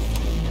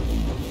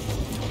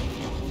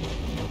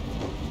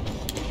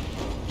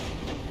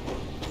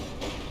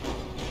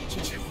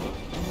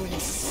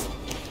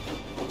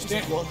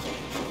 Stand 活了，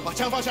把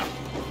枪放下。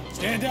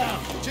Stand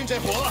down。Jinjie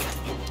活了，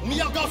我们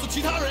要告诉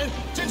其他人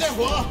，Jinjie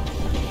活了。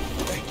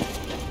哎，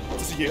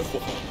这是野火，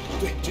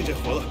对，俊杰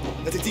活了，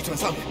他在机场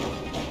上面。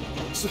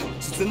是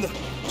真的，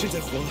俊杰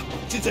活了，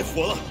俊杰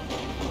活了。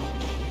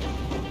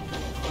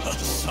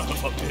Son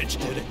of a bitch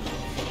did it.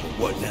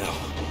 What now?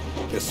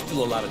 There's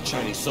still a lot of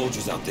Chinese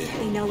soldiers out there.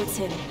 They know it's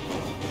him.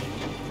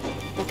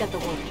 We'll get the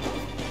word.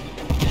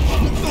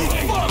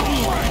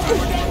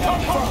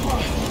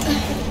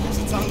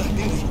 是张的，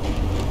经理。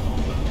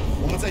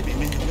我们在北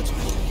面有个船，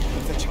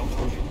在桥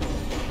旁边。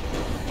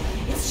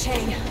It's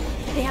Chang.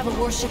 They have a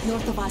warship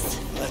north of us.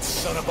 That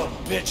son of a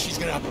bitch, he's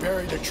gonna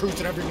bury the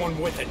truth and everyone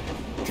with it.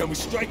 Can we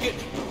strike it?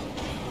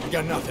 We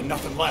got nothing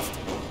left.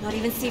 Not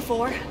even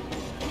C4?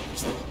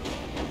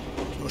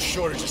 No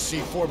shortage of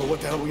C4, but what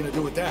the hell are we gonna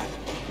do with that?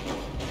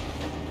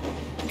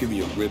 Give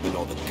me a rib and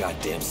all the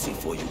goddamn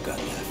C4 you got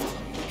left.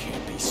 You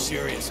can't be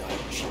serious,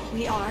 Irish.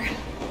 We are.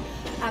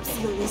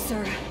 Absolutely,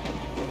 sir.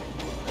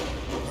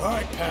 All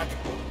right, Pack.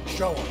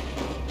 Show him.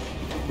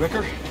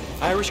 Ricker,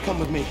 Irish, come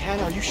with me.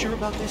 Hannah, are you sure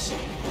about this?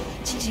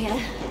 姐姐，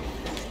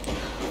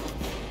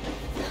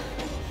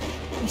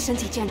你身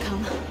体健康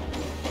吗？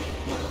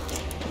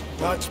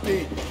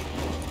 Godspeed.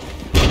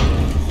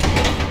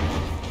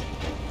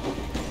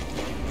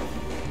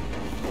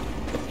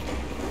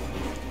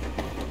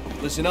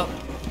 Listen up.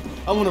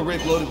 I want a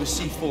rig loaded with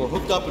C4,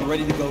 hooked up and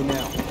ready to go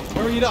now.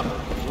 Hurry it up.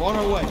 We're on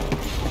our way.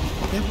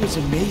 That was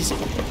amazing.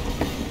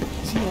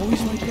 Is he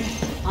always like that?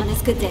 On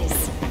his good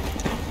days.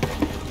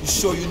 You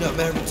sure you're not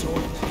married to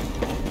him?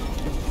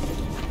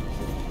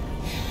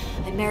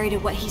 I'm married to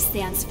what he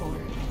stands for.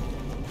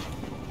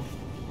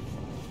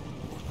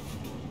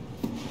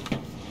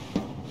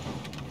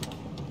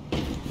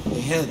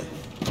 Hey, Hannah.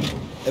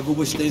 Ever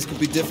wish things could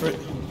be different?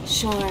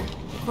 Sure.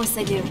 Of course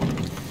I do.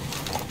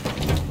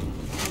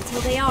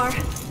 Until they are,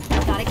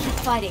 I gotta keep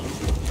fighting.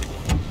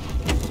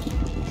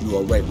 You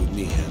all right with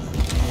me, Hannah?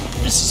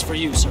 This is for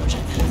you,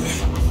 Sergeant.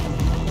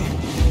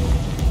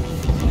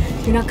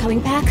 You're not coming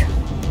back?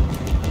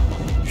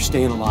 You're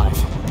staying alive.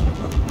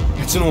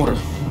 That's an order.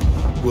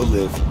 We'll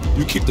live.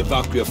 You keep the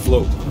Valkyrie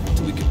afloat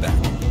till we get back.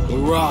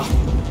 Hurrah!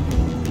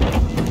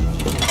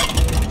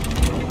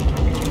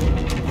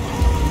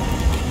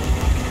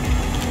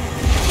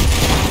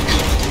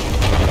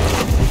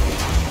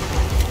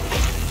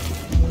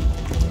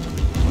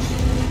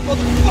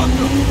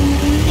 Motherfucker!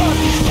 God,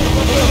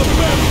 what a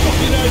bad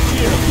fucking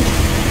idea!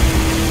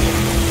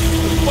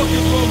 What the fuck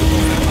is wrong with you?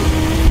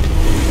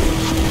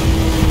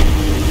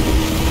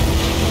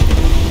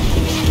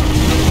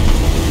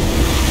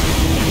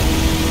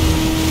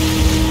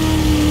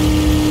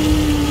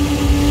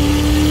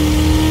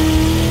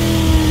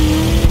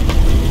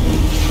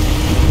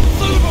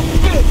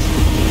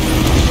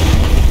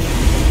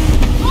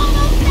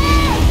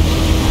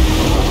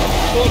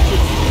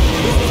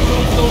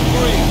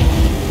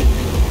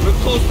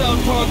 Close down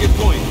target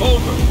point.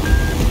 Over.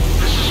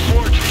 This is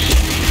Fortress.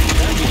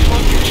 That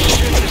fucking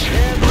shit is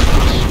handling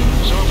us.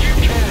 So if you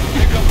can,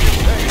 pick up your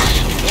pace.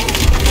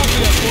 Copy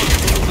that,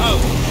 Fortress.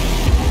 Out.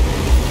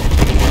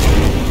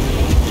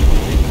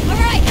 All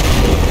right!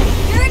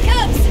 Here it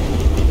comes!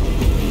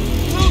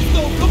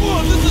 Tombstone, come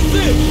on, this is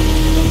it!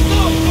 It's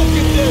now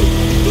fucking day!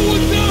 Do or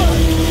die!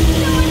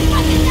 Do or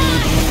fucking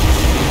die!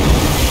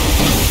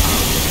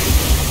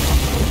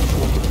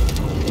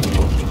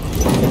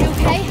 You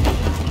okay?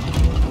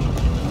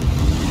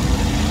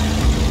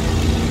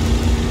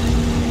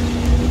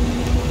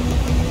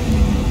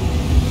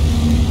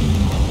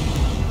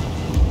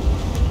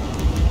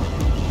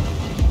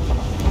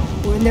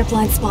 We're in their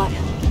blind spot.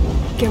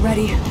 Get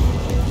ready.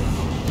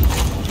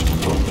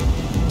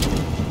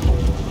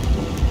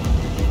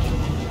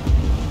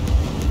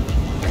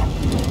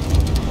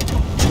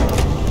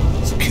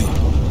 Secure.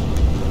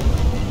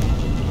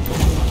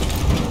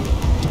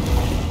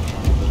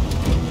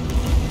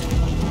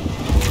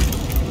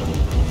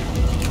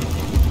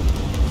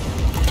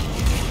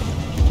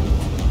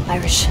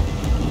 Irish.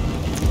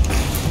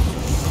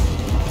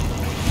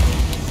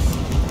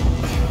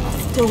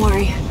 Don't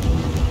worry.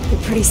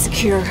 They're pretty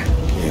secure.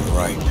 Yeah,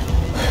 right.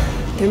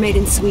 They're made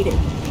in Sweden.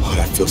 Oh,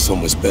 that feels so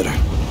much better.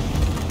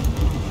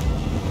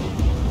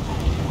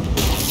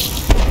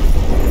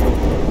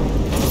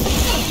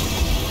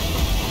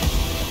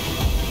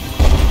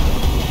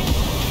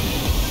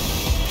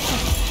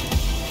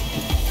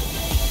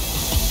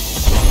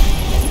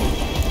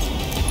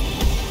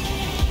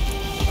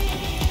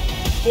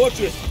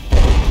 Fortress,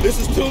 this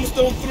is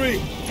Tombstone 3.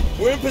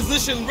 We're in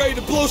position and ready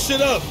to blow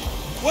shit up.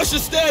 What's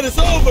your status?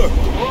 Over!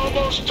 We're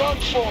almost done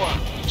for,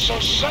 so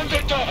send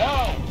it to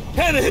hell!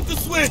 Hannah, hit the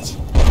switch!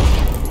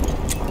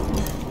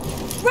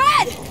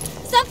 Red!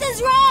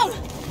 Something's wrong!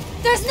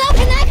 There's no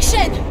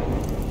connection!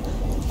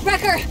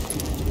 Wrecker!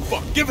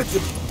 Fuck, give it to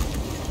me!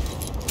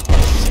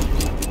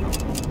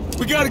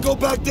 We gotta go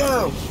back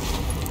down!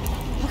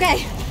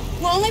 Okay,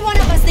 well, only one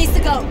of us needs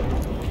to go.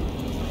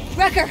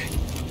 Wrecker!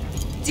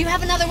 Do you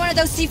have another one of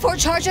those C4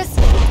 charges?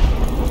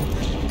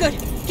 Good,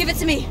 give it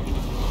to me.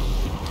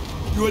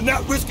 You are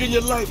not risking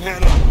your life,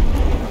 Hannah.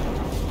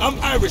 I'm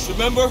Irish,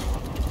 remember?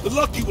 The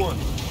lucky one.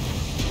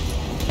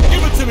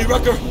 Give it to me,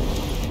 Wrecker.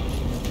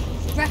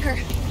 Wrecker,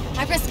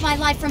 I risk my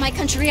life for my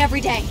country every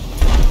day.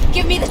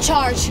 Give me the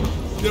charge.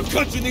 Your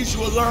country needs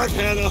you alive,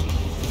 Hannah.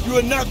 You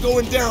are not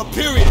going down,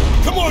 period.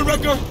 Come on,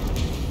 Wrecker.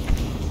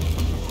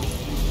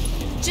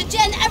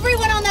 Jen,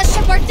 everyone on that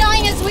ship are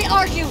dying as we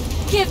argue.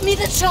 Give me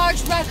the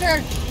charge,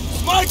 Wrecker.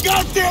 It's my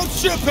goddamn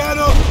ship,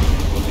 Hannah.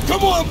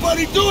 Come on,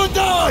 buddy, do or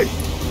die.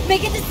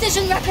 Make a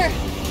decision, Wrecker.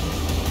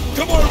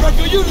 Come on,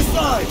 Wrecker, you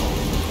decide.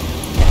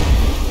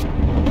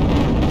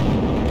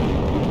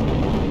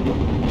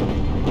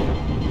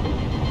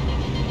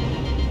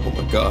 Oh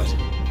my God.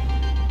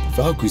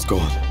 Valkyrie's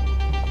gone.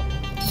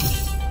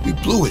 We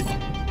blew it.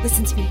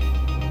 Listen to me.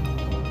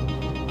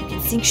 You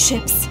can sink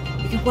ships,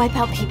 you can wipe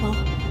out people,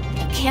 but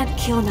you can't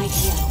kill an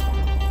idea.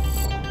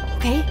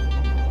 Okay?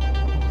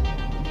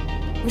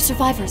 We're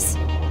survivors.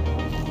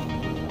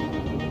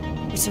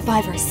 We're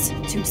survivors,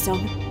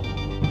 Tombstone.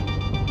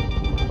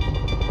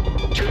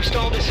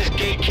 Tombstone, this is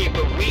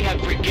Gatekeeper. We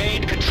have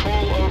regained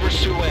control over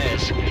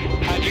Suez.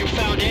 Have you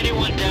found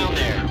anyone down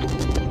there?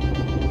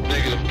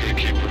 Negative,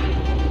 Gatekeeper.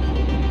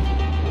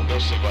 No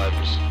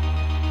survivors.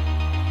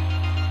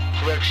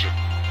 Correction.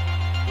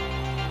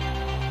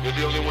 You're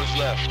the only ones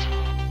left.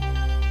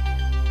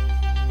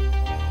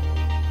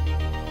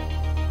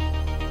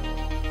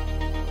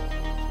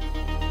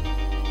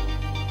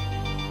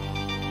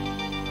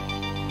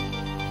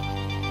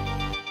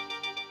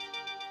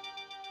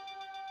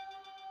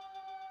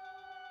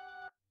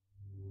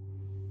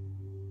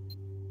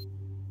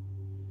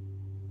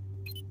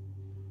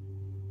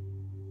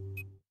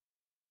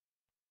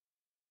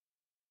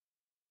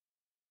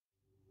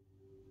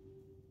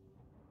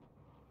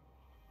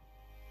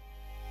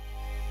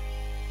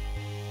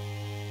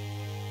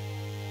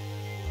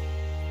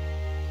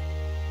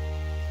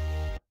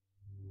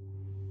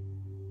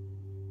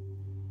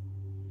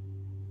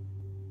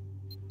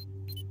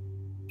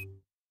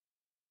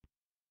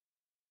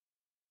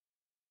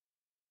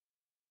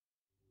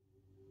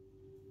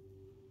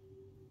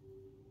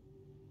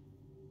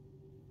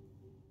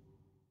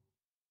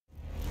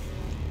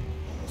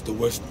 The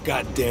worst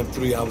goddamn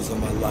 3 hours of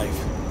my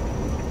life.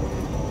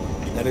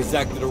 Not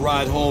exactly the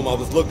ride home I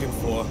was looking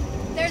for.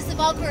 There's the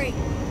Valkyrie.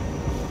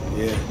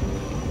 Yeah.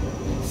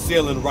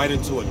 Sailing right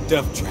into a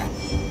death trap.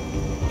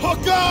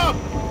 Hook up!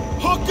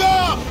 Hook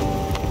up!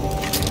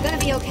 You gonna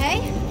be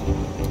okay?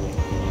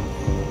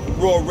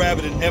 Raw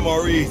Rabbit and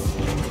MREs.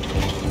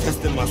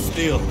 Testing my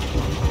steel.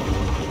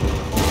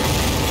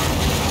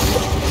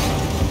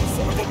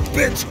 Son of a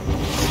bitch!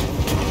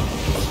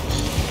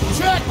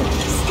 Check!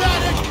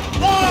 Static!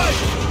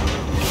 Live!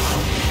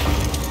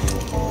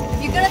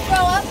 You gonna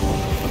throw up?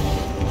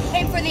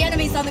 Aim for the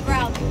enemies on the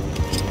ground.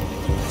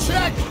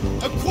 Check!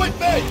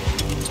 Equipment!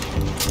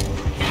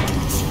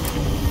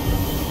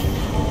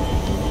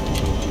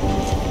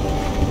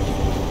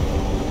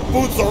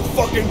 Boots on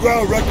fucking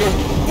ground, Wrecker!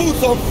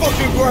 Boots on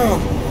fucking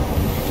ground!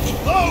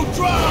 Low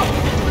drop!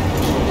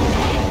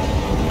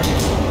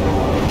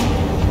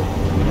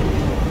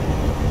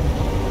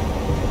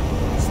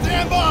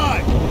 Stand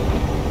by!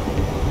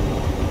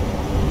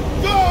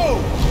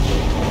 Go!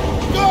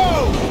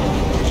 Go!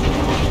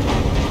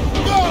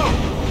 Go!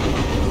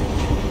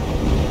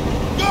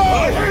 Go!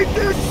 I hate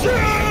this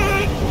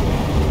shit!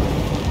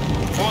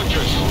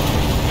 Fortress,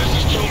 this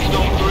is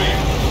Tombstone 3.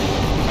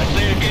 I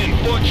say again,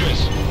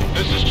 Fortress,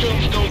 this is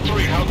Tombstone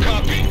 3. How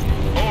copy?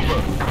 Over.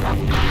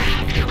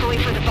 They're going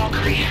for the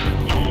Valkyrie.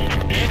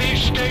 Any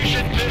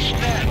station this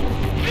net.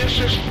 This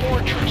is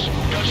Fortress.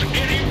 Does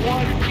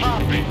anyone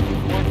copy?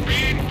 We're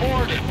being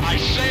boarded. I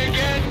say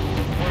again,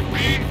 we're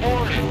being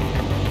boarded.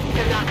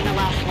 They're not gonna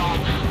last long.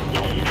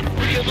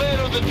 We can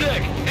land on the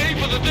deck. Aim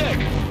for the deck.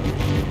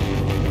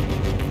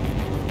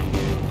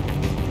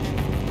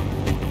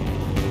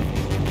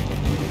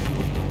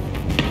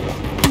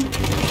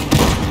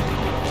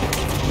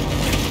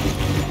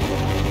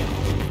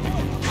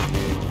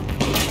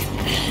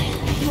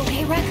 You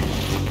okay, Wrecker?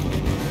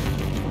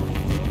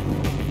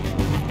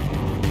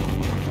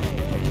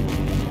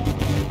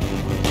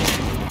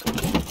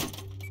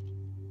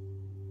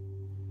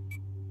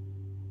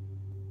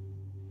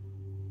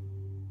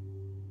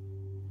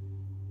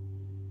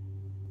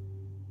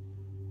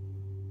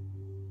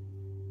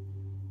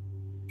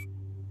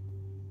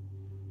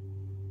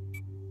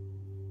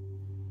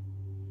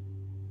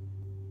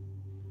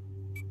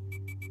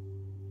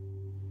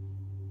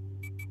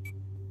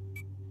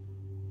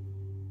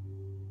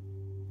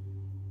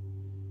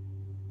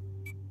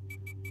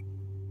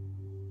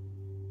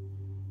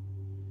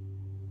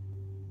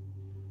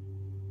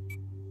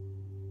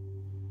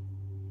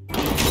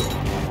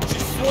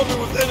 Swarming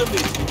with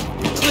enemies.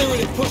 Clear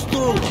it and push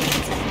through.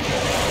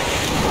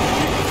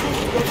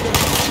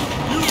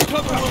 Use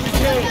cover when we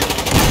can.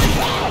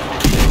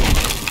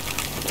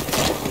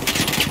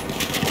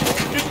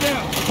 Get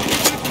down.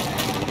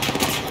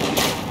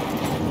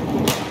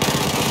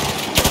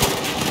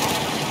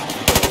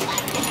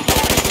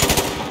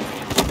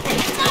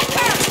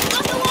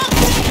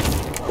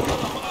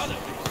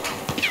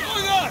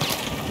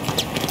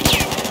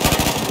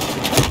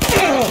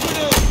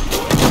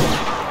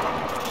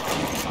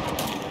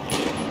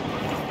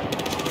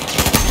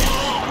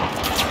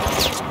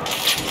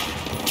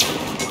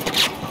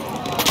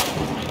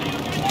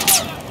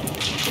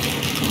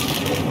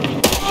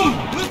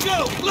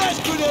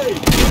 Flash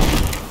grenade!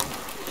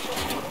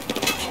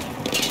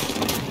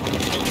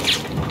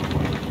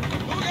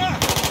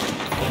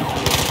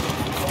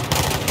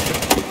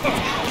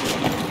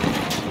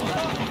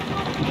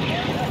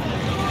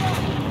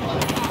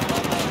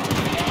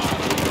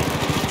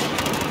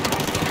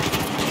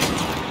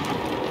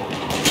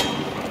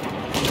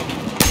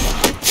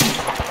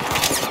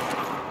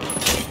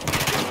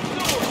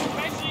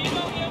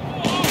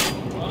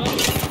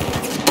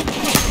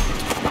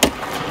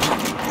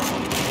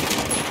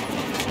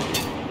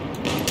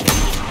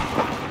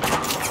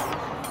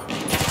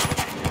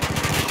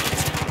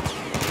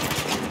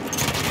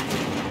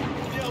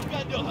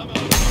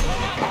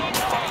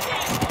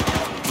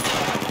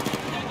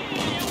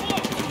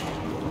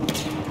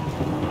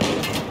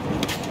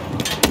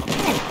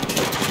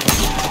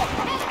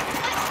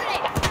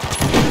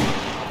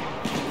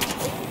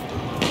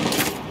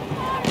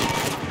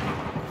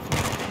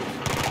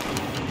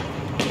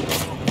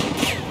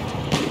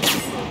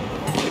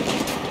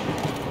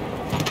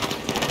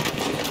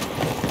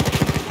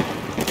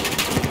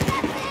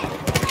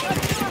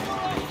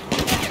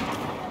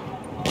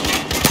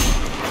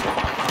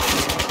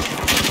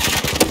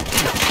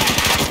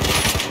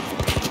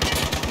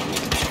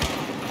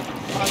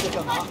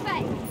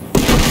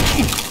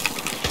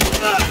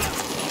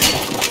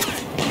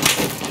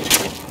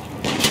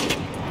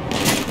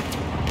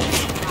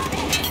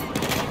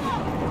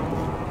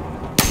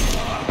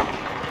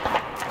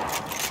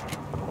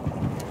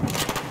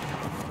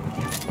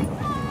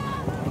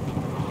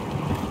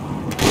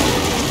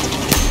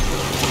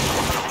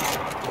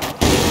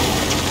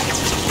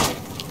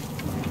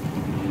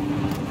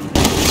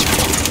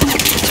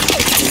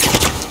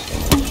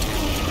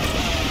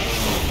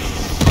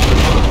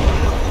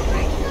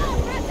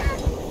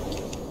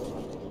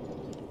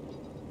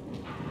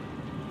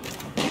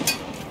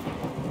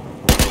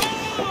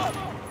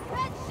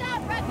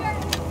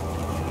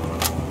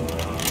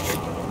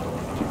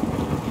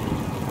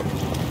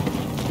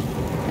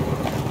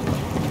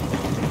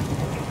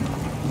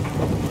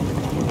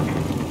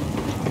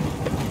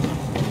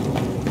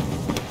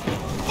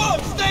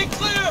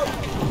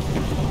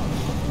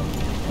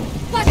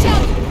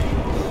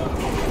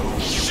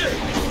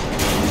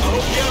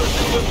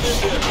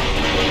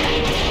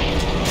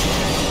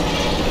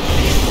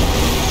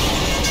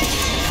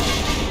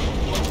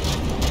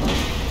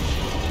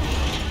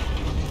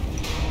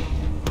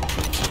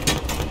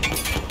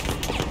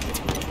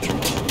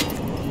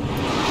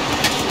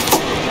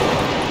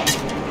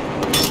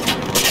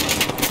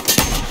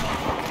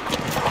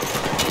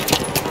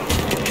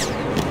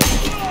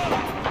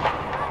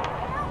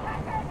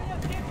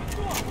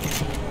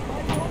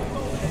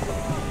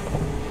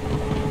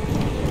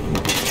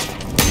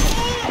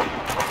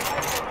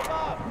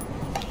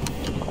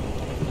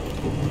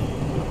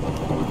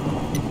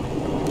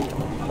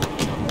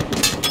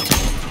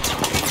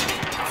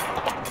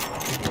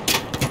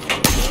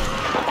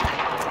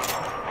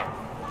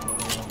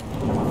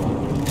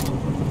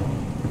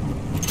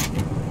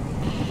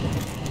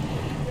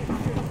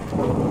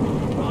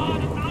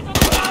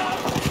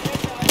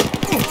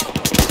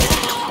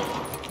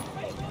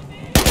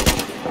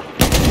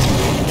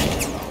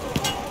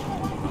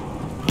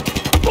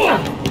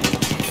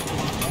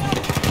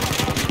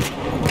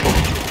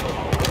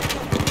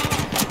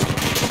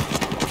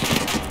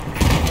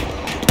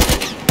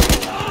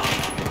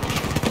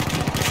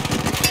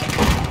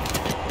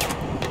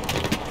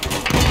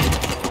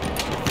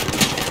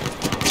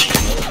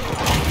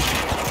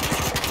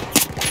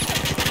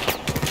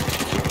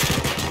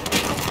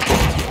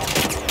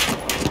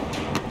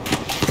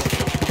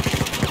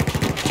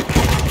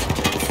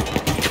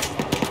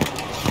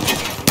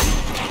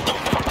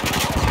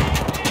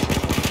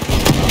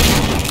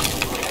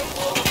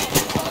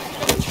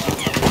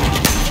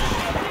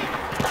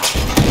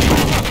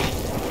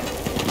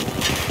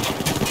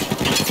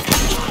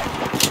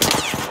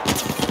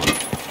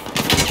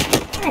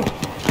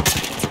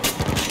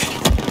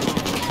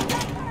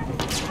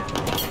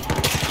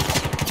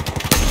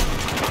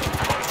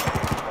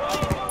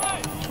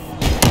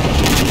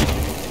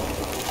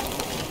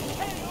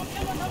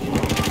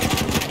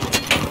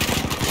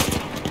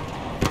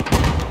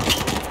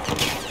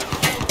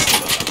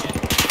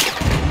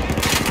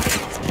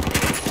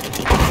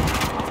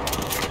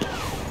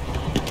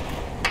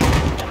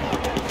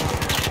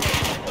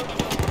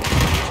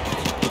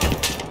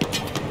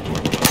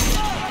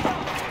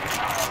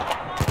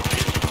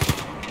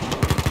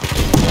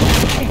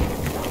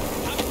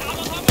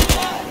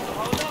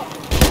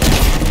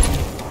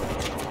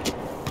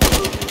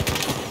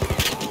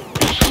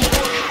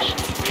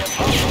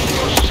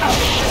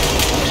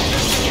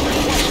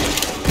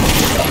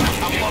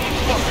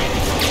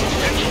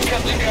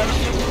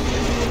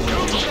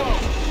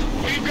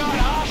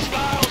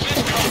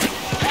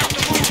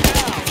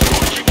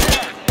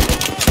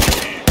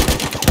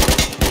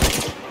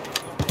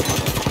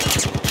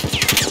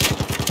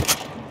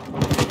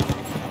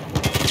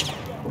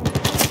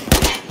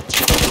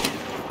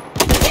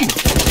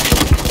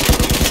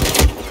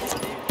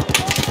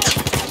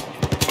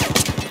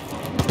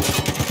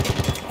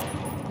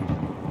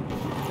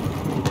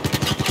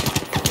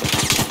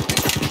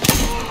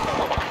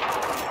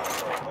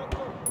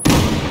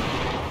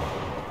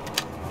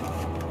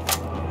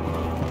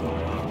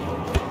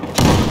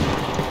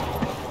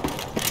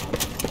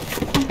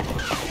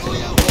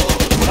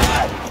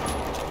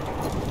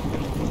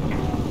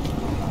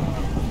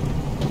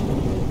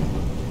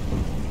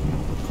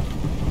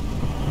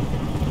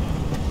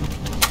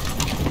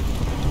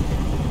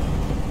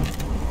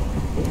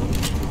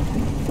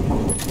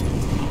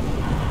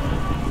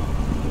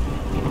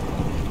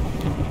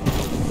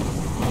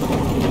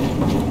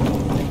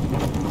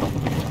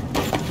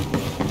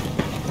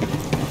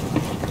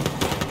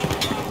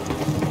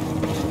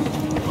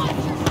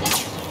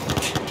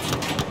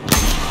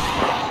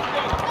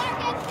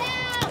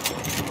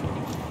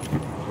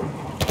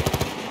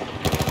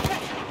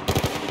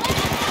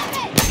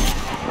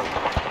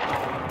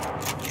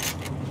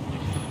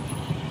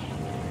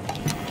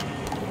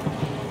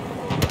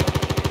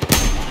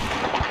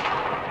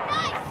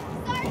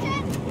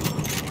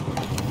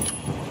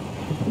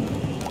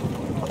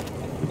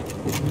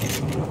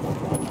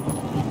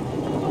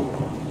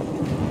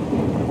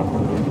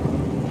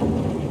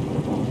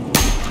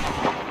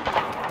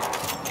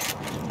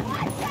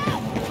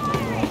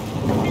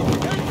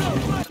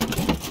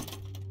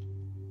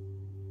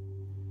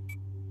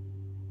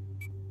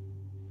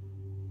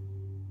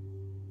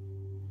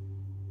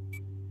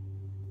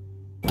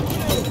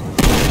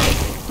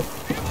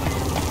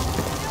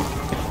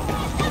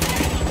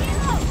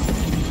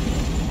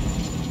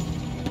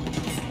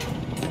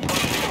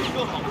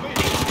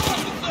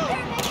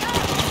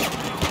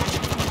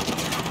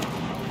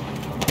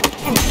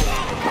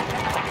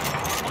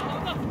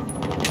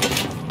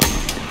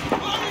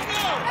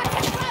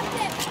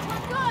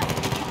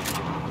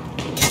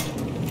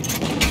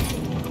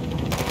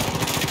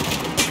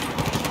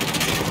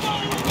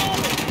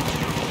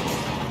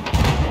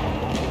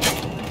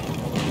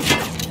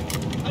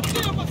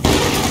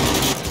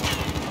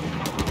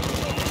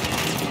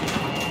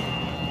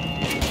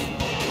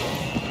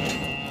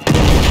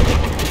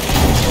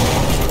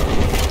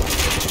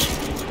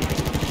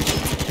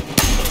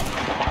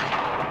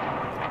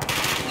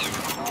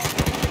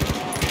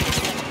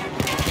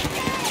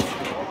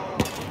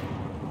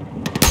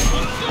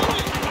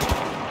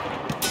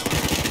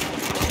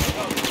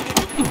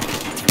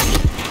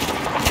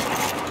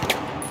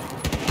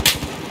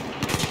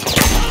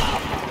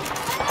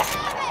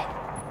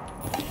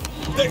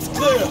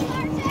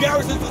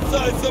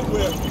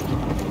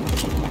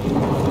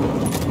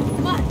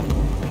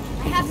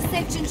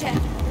 Jinjin.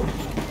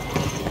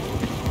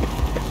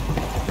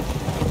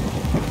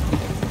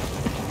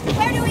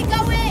 Where do we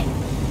go in?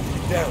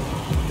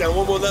 Down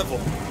one more level.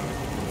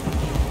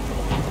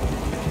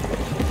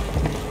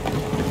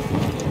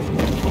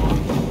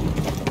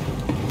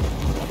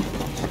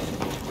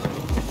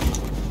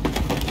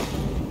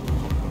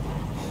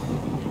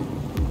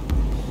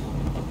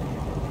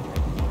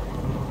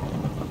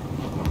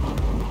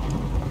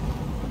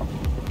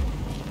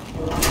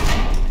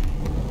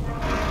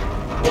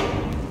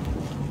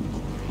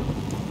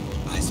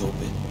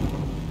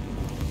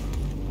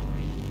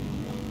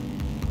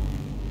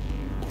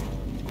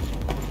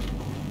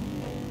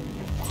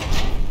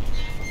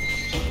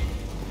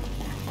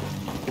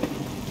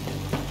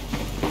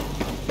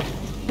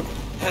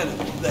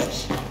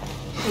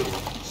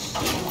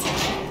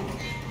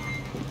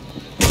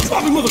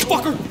 Drop it,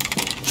 motherfucker!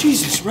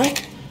 Jesus,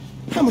 Rick.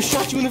 I almost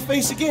shot you in the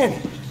face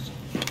again.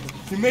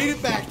 You made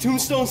it back.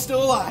 Tombstone's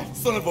still alive.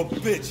 Son of a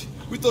bitch.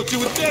 We thought you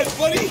were dead,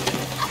 buddy.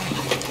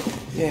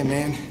 Yeah,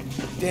 man.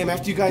 Damn,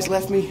 after you guys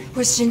left me...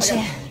 Where's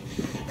Jinjin?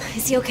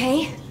 Is he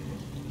okay?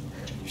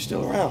 You're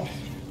still around.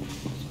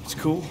 It's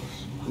cool.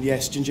 And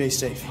yes, Jinjae's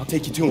safe. I'll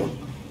take you to him.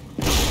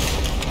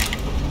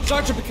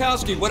 Sergeant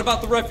Bukowski, what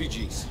about the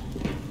refugees?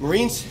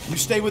 Marines, you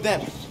stay with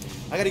them.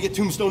 I gotta get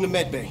Tombstone to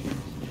medbay.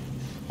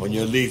 On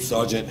your lead,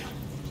 Sergeant.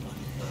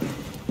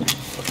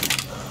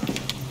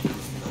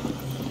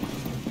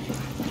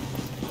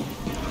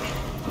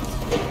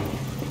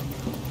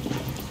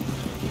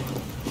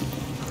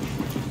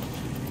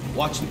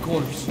 Watch the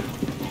corners.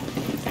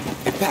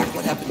 Hey, Pac,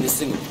 what happened in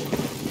Singapore?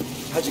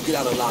 How'd you get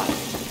out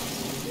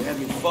alive? They had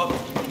me fucked.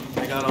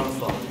 I got on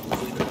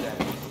fucked. Leave it at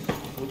that.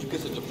 What'd you get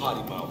such a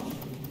potty mouth?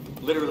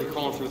 Literally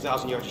crawling through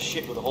 1,000 yards of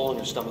shit with a hole in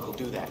your stomach will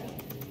do that.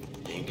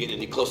 Ain't getting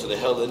any closer to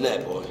hell than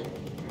that, boy.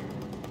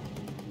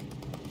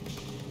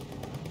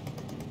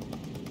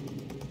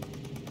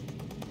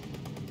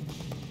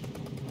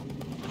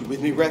 You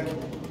with me, Rek?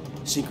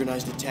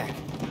 Synchronized attack.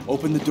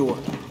 Open the door.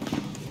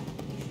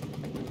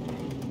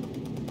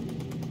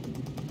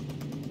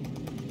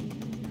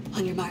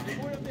 On your mark.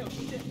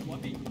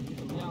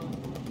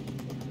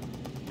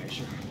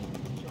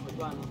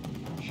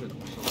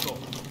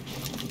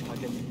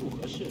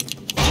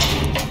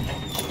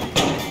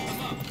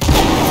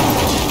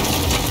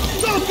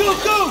 Go, go,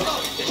 go!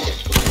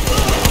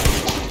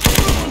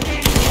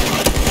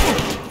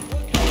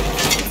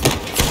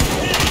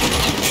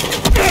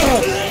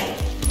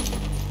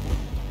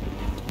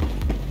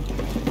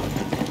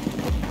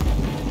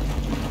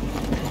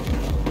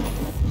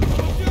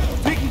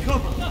 Taking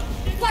cover.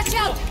 Watch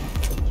out!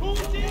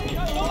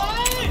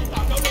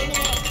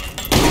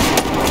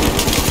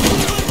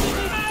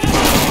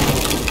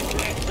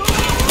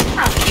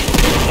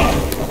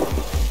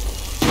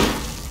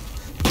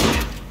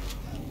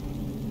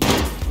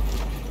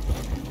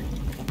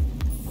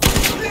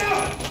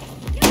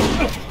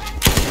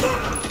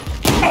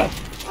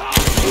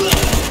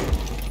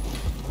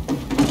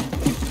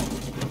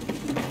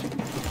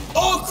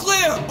 All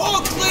clear!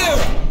 All clear!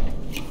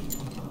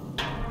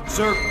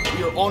 Sir,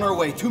 we are on our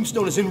way.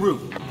 Tombstone is en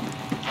route.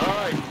 All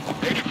right,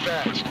 make it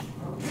fast.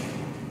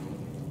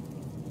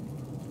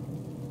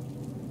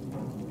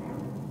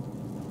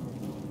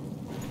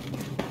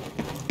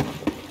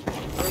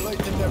 Better late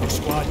than never,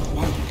 squad.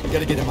 We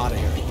gotta get him out of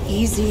here.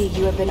 Easy.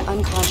 You have been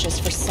unconscious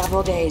for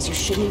several days. You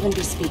shouldn't even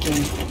be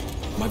speaking.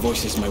 My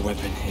voice is my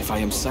weapon. If I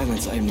am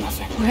silenced, I am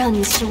nothing. 我让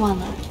你失望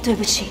了，对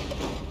不起。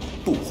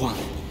不慌，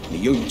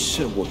你永远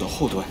是我的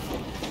后盾。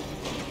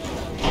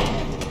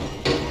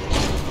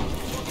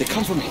They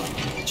come for me.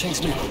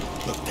 Chang's men.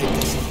 Look, take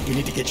this. We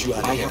need to get you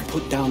out of I here. have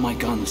put down my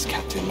guns,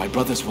 Captain. My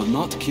brothers will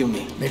not kill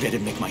me. Maybe I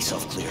didn't make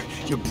myself clear.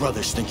 Your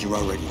brothers think you're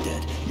already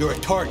dead. You're a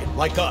target,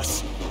 like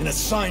us. An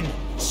assignment.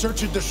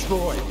 Search and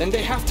destroy. Then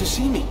they have to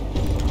see me.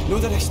 Know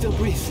that I still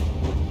breathe.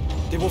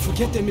 They will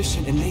forget their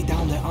mission and lay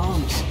down their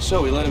arms.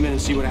 So, we let him in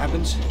and see what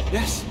happens?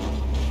 Yes.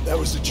 That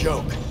was a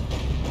joke.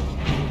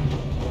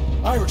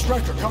 Irish,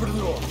 Rector, cover the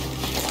door.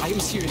 I am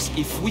serious.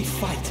 If we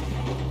fight,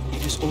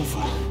 it is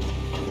over.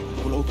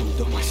 I will open the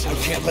door I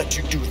myself. can't let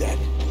you do that.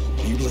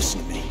 You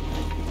listen to me.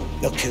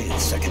 They'll kill you the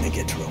second they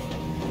get through.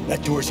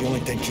 That door's the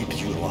only thing keeping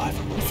you alive.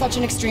 With such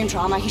an extreme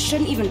trauma, he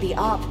shouldn't even be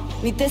up.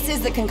 I mean, this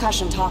is the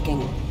concussion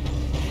talking.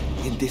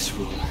 In this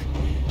room,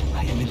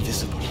 I am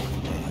invisible.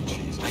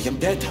 I am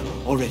dead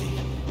already.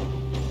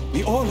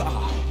 We all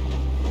are.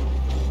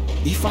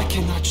 If I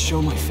cannot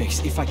show my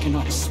face, if I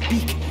cannot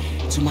speak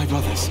to my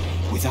brothers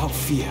without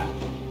fear,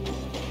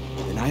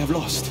 then I have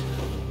lost.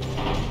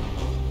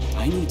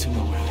 I need to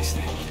know where I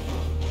stand.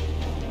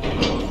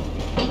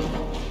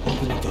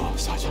 Open the door,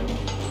 Sergeant.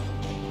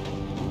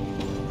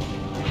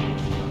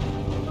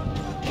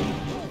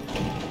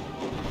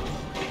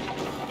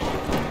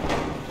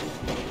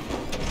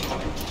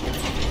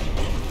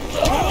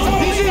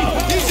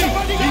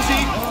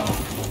 Easy!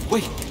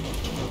 喂，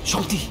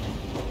兄弟，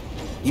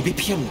你被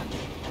骗了。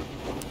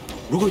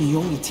如果你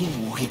用力听，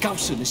我会告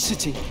诉你的事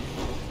情。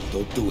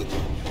 Don't do it.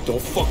 Don't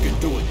fucking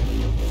do it.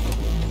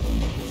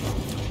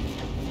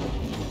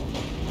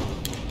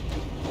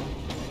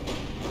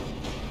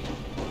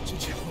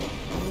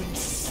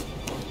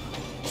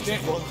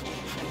 Stand 火了，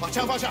把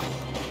枪放下。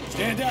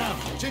 Stand down.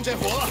 舰载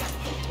火了，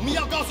我们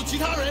要告诉其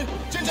他人，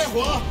舰载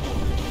火了。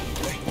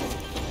对，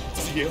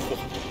这是野火。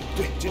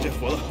对，舰载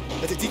火了，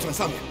还在地船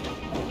上面。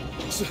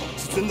是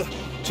真的，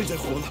舰载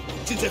火了，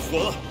舰载火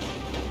了。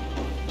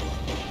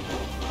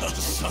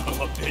Son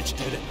of a bitch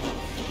did it.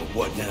 But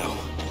what now?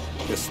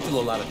 There's still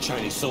a lot of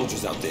Chinese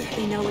soldiers out there.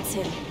 They know it's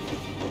him.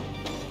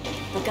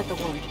 They'll get the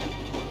word.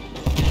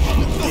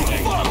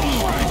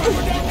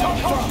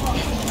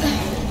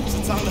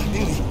 是脏的，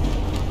经理。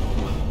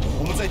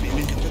我们在里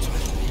面有个船，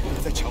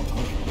在桥旁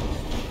边。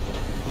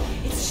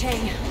It's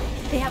Chang.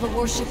 They have a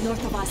warship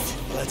north of us.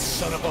 That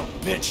son of a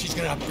bitch, he's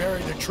gonna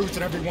bury the truth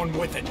and everyone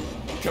with it.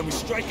 Can we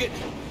strike it?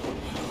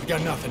 We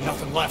got nothing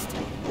left.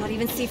 Not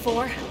even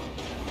C4?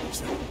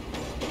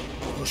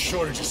 No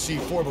shortage of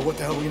C4, but what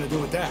the hell are we gonna do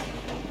with that?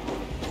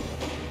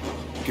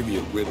 Give me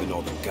a rib and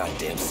all the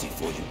goddamn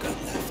C4 you got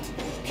left.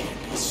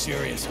 Can't be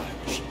serious,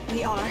 Irish.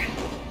 We are.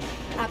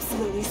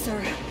 Absolutely,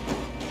 sir.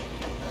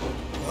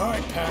 All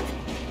right, Pac.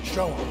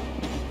 Show him.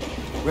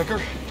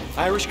 Ricker,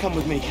 Irish, come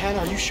with me. Hannah,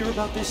 are you sure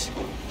about this?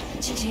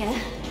 之前，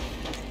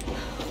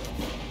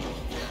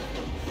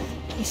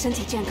你身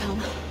体健康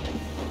吗？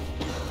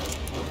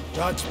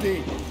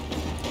 Godspeed.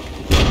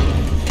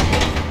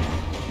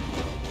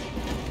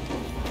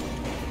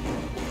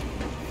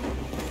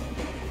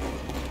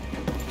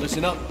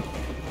 Listen up.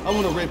 I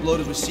want a rig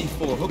loaded with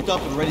C4, hooked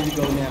up and ready to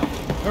go now.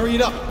 Hurry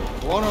it up.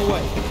 We're on our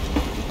way.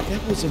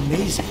 That was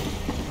amazing.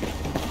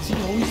 Is he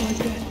always like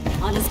that?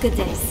 On his good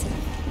days.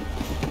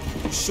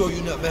 You sure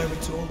you're not married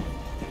to him?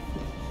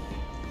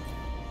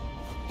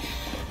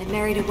 I'm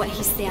married to what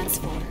he stands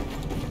for.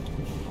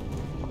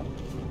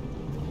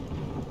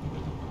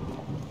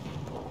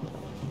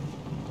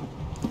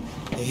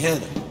 Hey,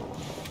 Hannah.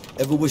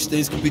 Ever wish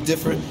things could be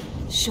different?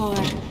 Sure,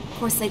 of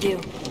course I do.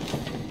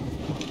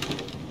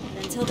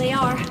 But until they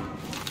are,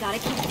 gotta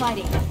keep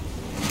fighting.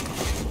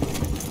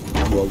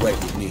 You're all right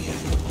with me,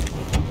 Hannah.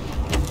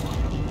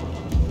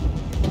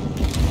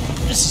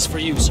 This is for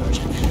you,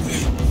 Sergeant.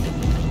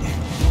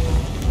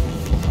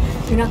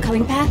 You're not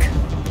coming back?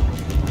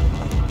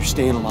 You're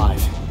staying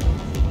alive.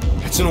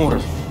 That's an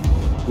order.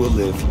 We'll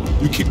live.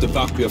 You keep the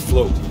Valkyrie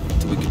afloat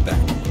till we get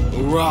back.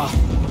 Hoorah!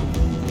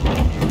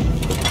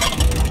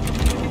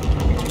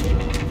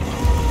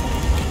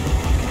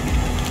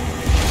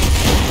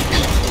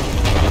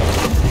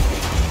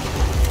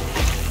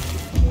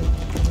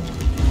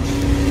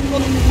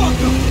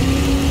 Motherfucker!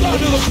 Got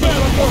another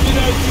bad fucking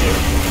out here!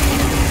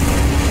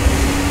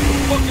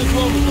 What the fuck is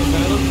wrong with us,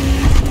 Hannah?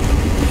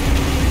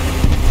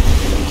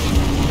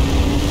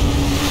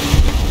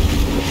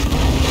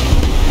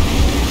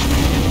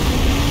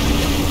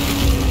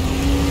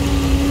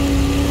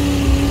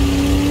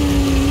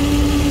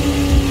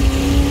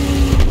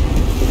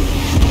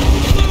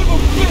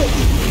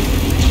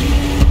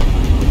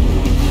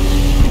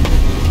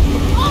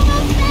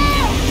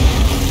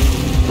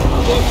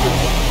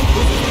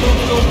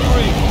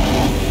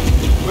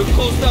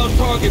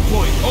 Target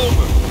point,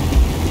 over.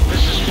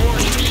 This is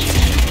Fortress.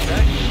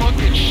 That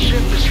fucking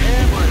ship is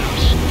hammering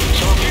us.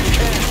 So if you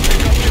can,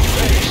 pick up your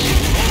pace.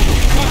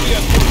 Copy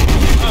that,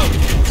 Fortress. Out.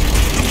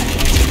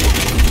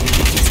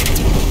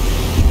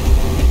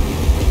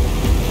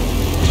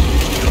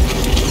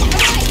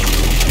 Alright!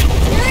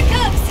 Here it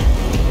comes!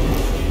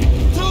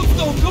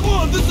 Tombstone, come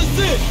on, this is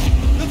it!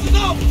 This is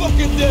our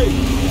fucking day!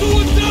 Do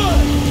or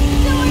die!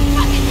 Do or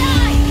fucking die!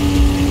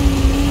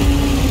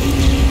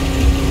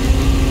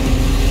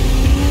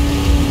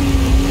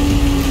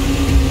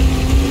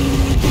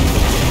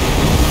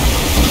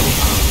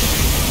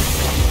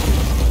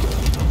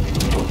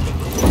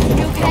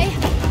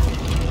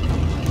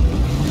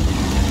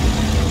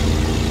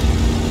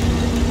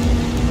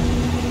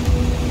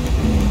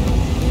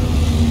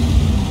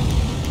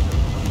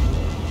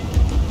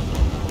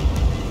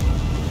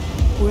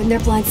 We're in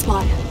their blind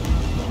spot.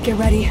 Get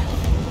ready.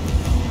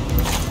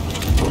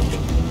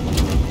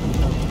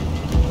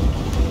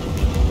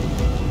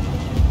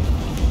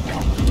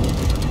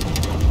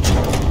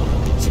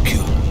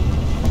 Secure.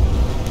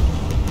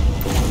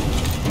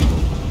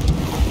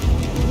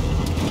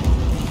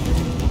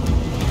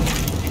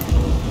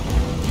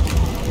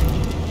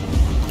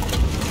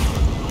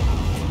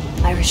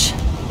 Irish.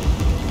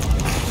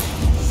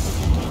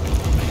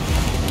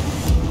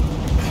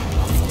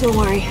 Don't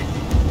worry.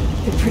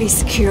 They're pretty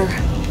secure.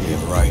 Yeah,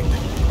 right.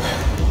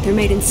 They're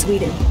made in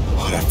Sweden.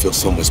 Oh, that feels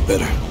so much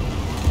better.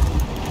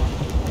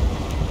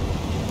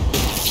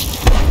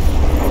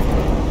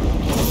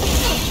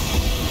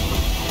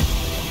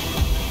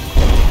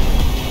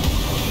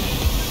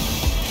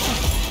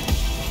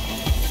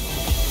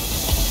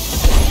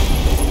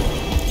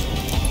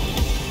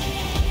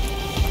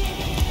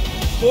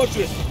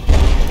 Fortress,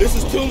 this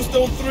is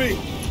Tombstone 3.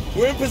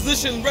 We're in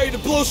position and ready to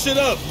blow shit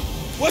up.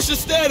 What's your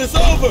status?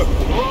 Over!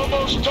 We're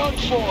almost done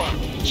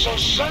for, so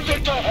send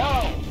it to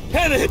hell!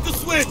 Hannah, hit the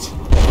switch!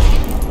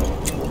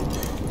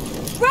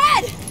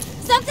 Brad!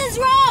 Something's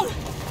wrong!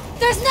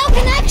 There's no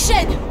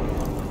connection!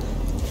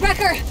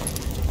 Wrecker!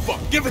 Fuck,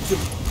 give it to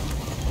me!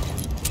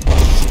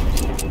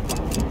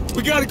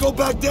 We gotta go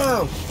back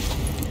down!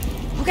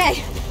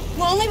 Okay,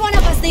 well, only one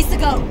of us needs to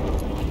go.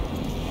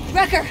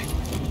 Wrecker,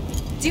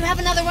 do you have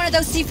another one of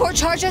those C4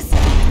 charges?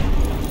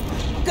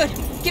 Good,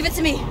 give it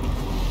to me.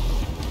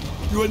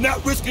 You are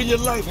not risking your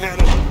life,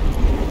 Hannah.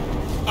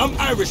 I'm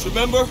Irish,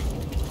 remember?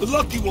 The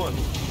lucky one.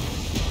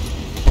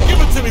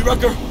 Give it to me,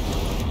 Wrecker.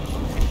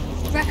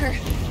 Wrecker,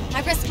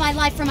 I risk my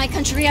life for my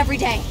country every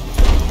day.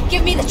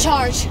 Give me the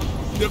charge.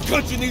 Your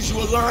country needs you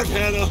alive,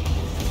 Hannah.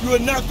 You are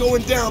not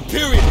going down,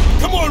 period.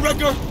 Come on,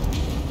 Wrecker.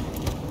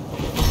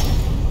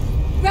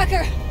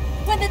 Wrecker,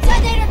 when the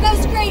detonator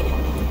goes green,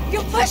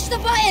 you push the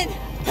button!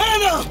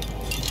 Hannah!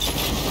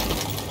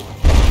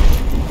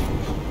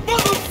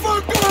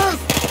 Motherfuckers!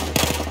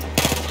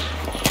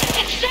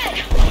 It's set!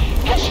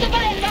 Push the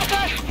button,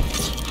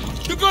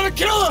 Wrecker! You're gonna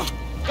kill her!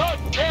 God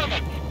damn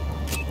it!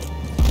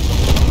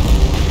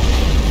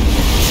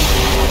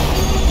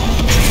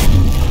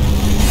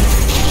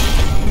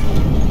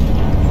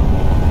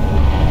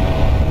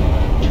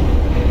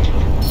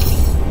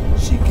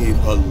 She gave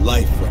her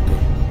life, Wrecker.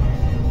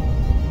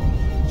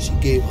 She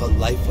gave her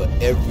life for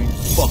every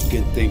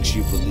fucking thing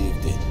she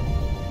believed in.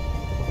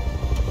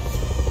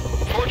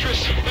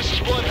 Fortress, this is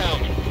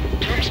Bloodhound.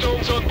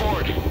 Tombstone's on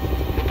board.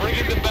 We're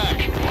bringing them back.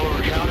 All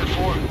are accounted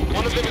for.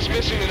 One of them is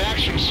missing in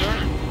action, sir.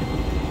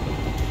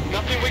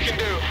 Nothing we can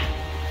do.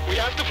 We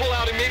have to pull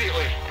out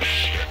immediately.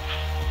 Shit.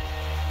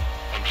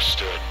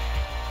 Understood.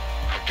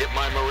 I'll get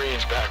my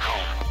Marines back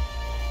home.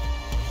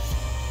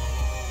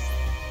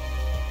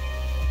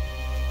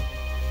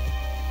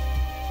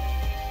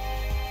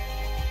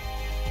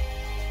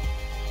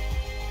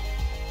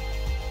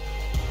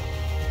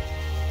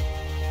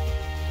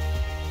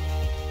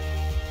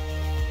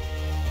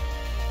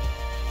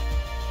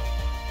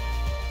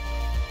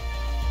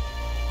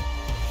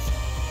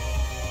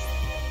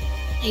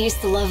 I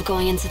used to love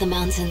going into the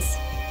mountains.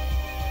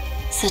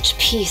 Such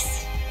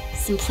peace,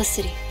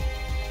 simplicity.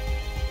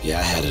 Yeah,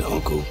 I had an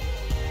uncle.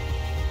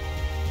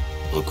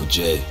 Uncle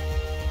Jay.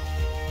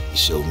 He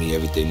showed me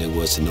everything there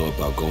was to know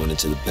about going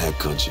into the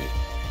backcountry.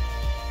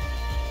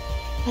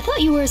 I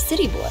thought you were a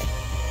city boy.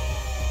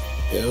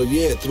 Hell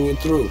yeah, through and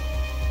through.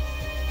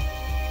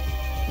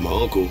 My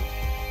uncle,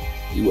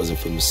 he wasn't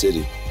from the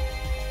city.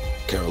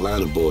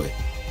 Carolina boy.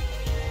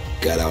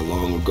 Got out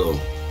long ago.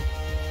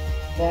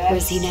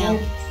 Where's he now?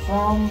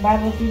 From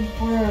Battlefield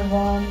 4,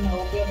 everyone.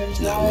 Hope you have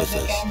He's not enjoyed with the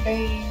us.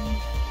 campaign.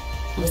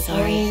 I'm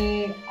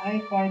sorry. I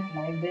quite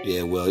liked it.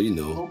 Yeah, well, you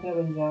know. Hope you have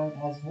enjoyed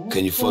as well.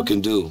 Can you fucking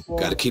do? So,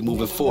 Gotta keep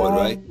moving if you forward,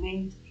 right? enjoyed,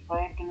 please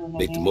try and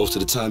Make the most of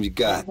the time you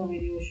got.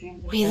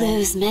 We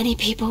lose many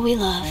people we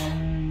love.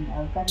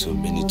 Too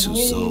many too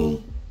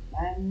soon.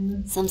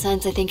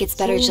 Sometimes I think it's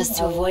better just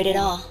to avoid it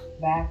all.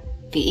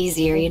 Be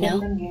easier, you know?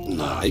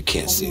 Nah, you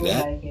can't say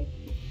that.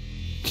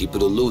 Keep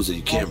it a loser,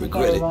 you can't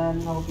regret it.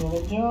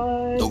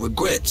 No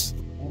regrets.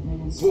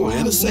 Come on,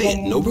 Hannah, say it.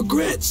 No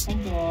regrets.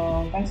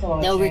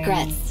 No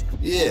regrets.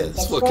 Yeah,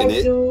 that's fucking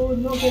it.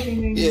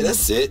 Yeah,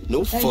 that's it.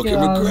 No fucking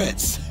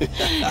regrets.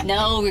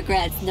 No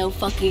regrets. No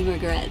fucking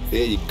regrets.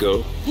 There you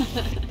go.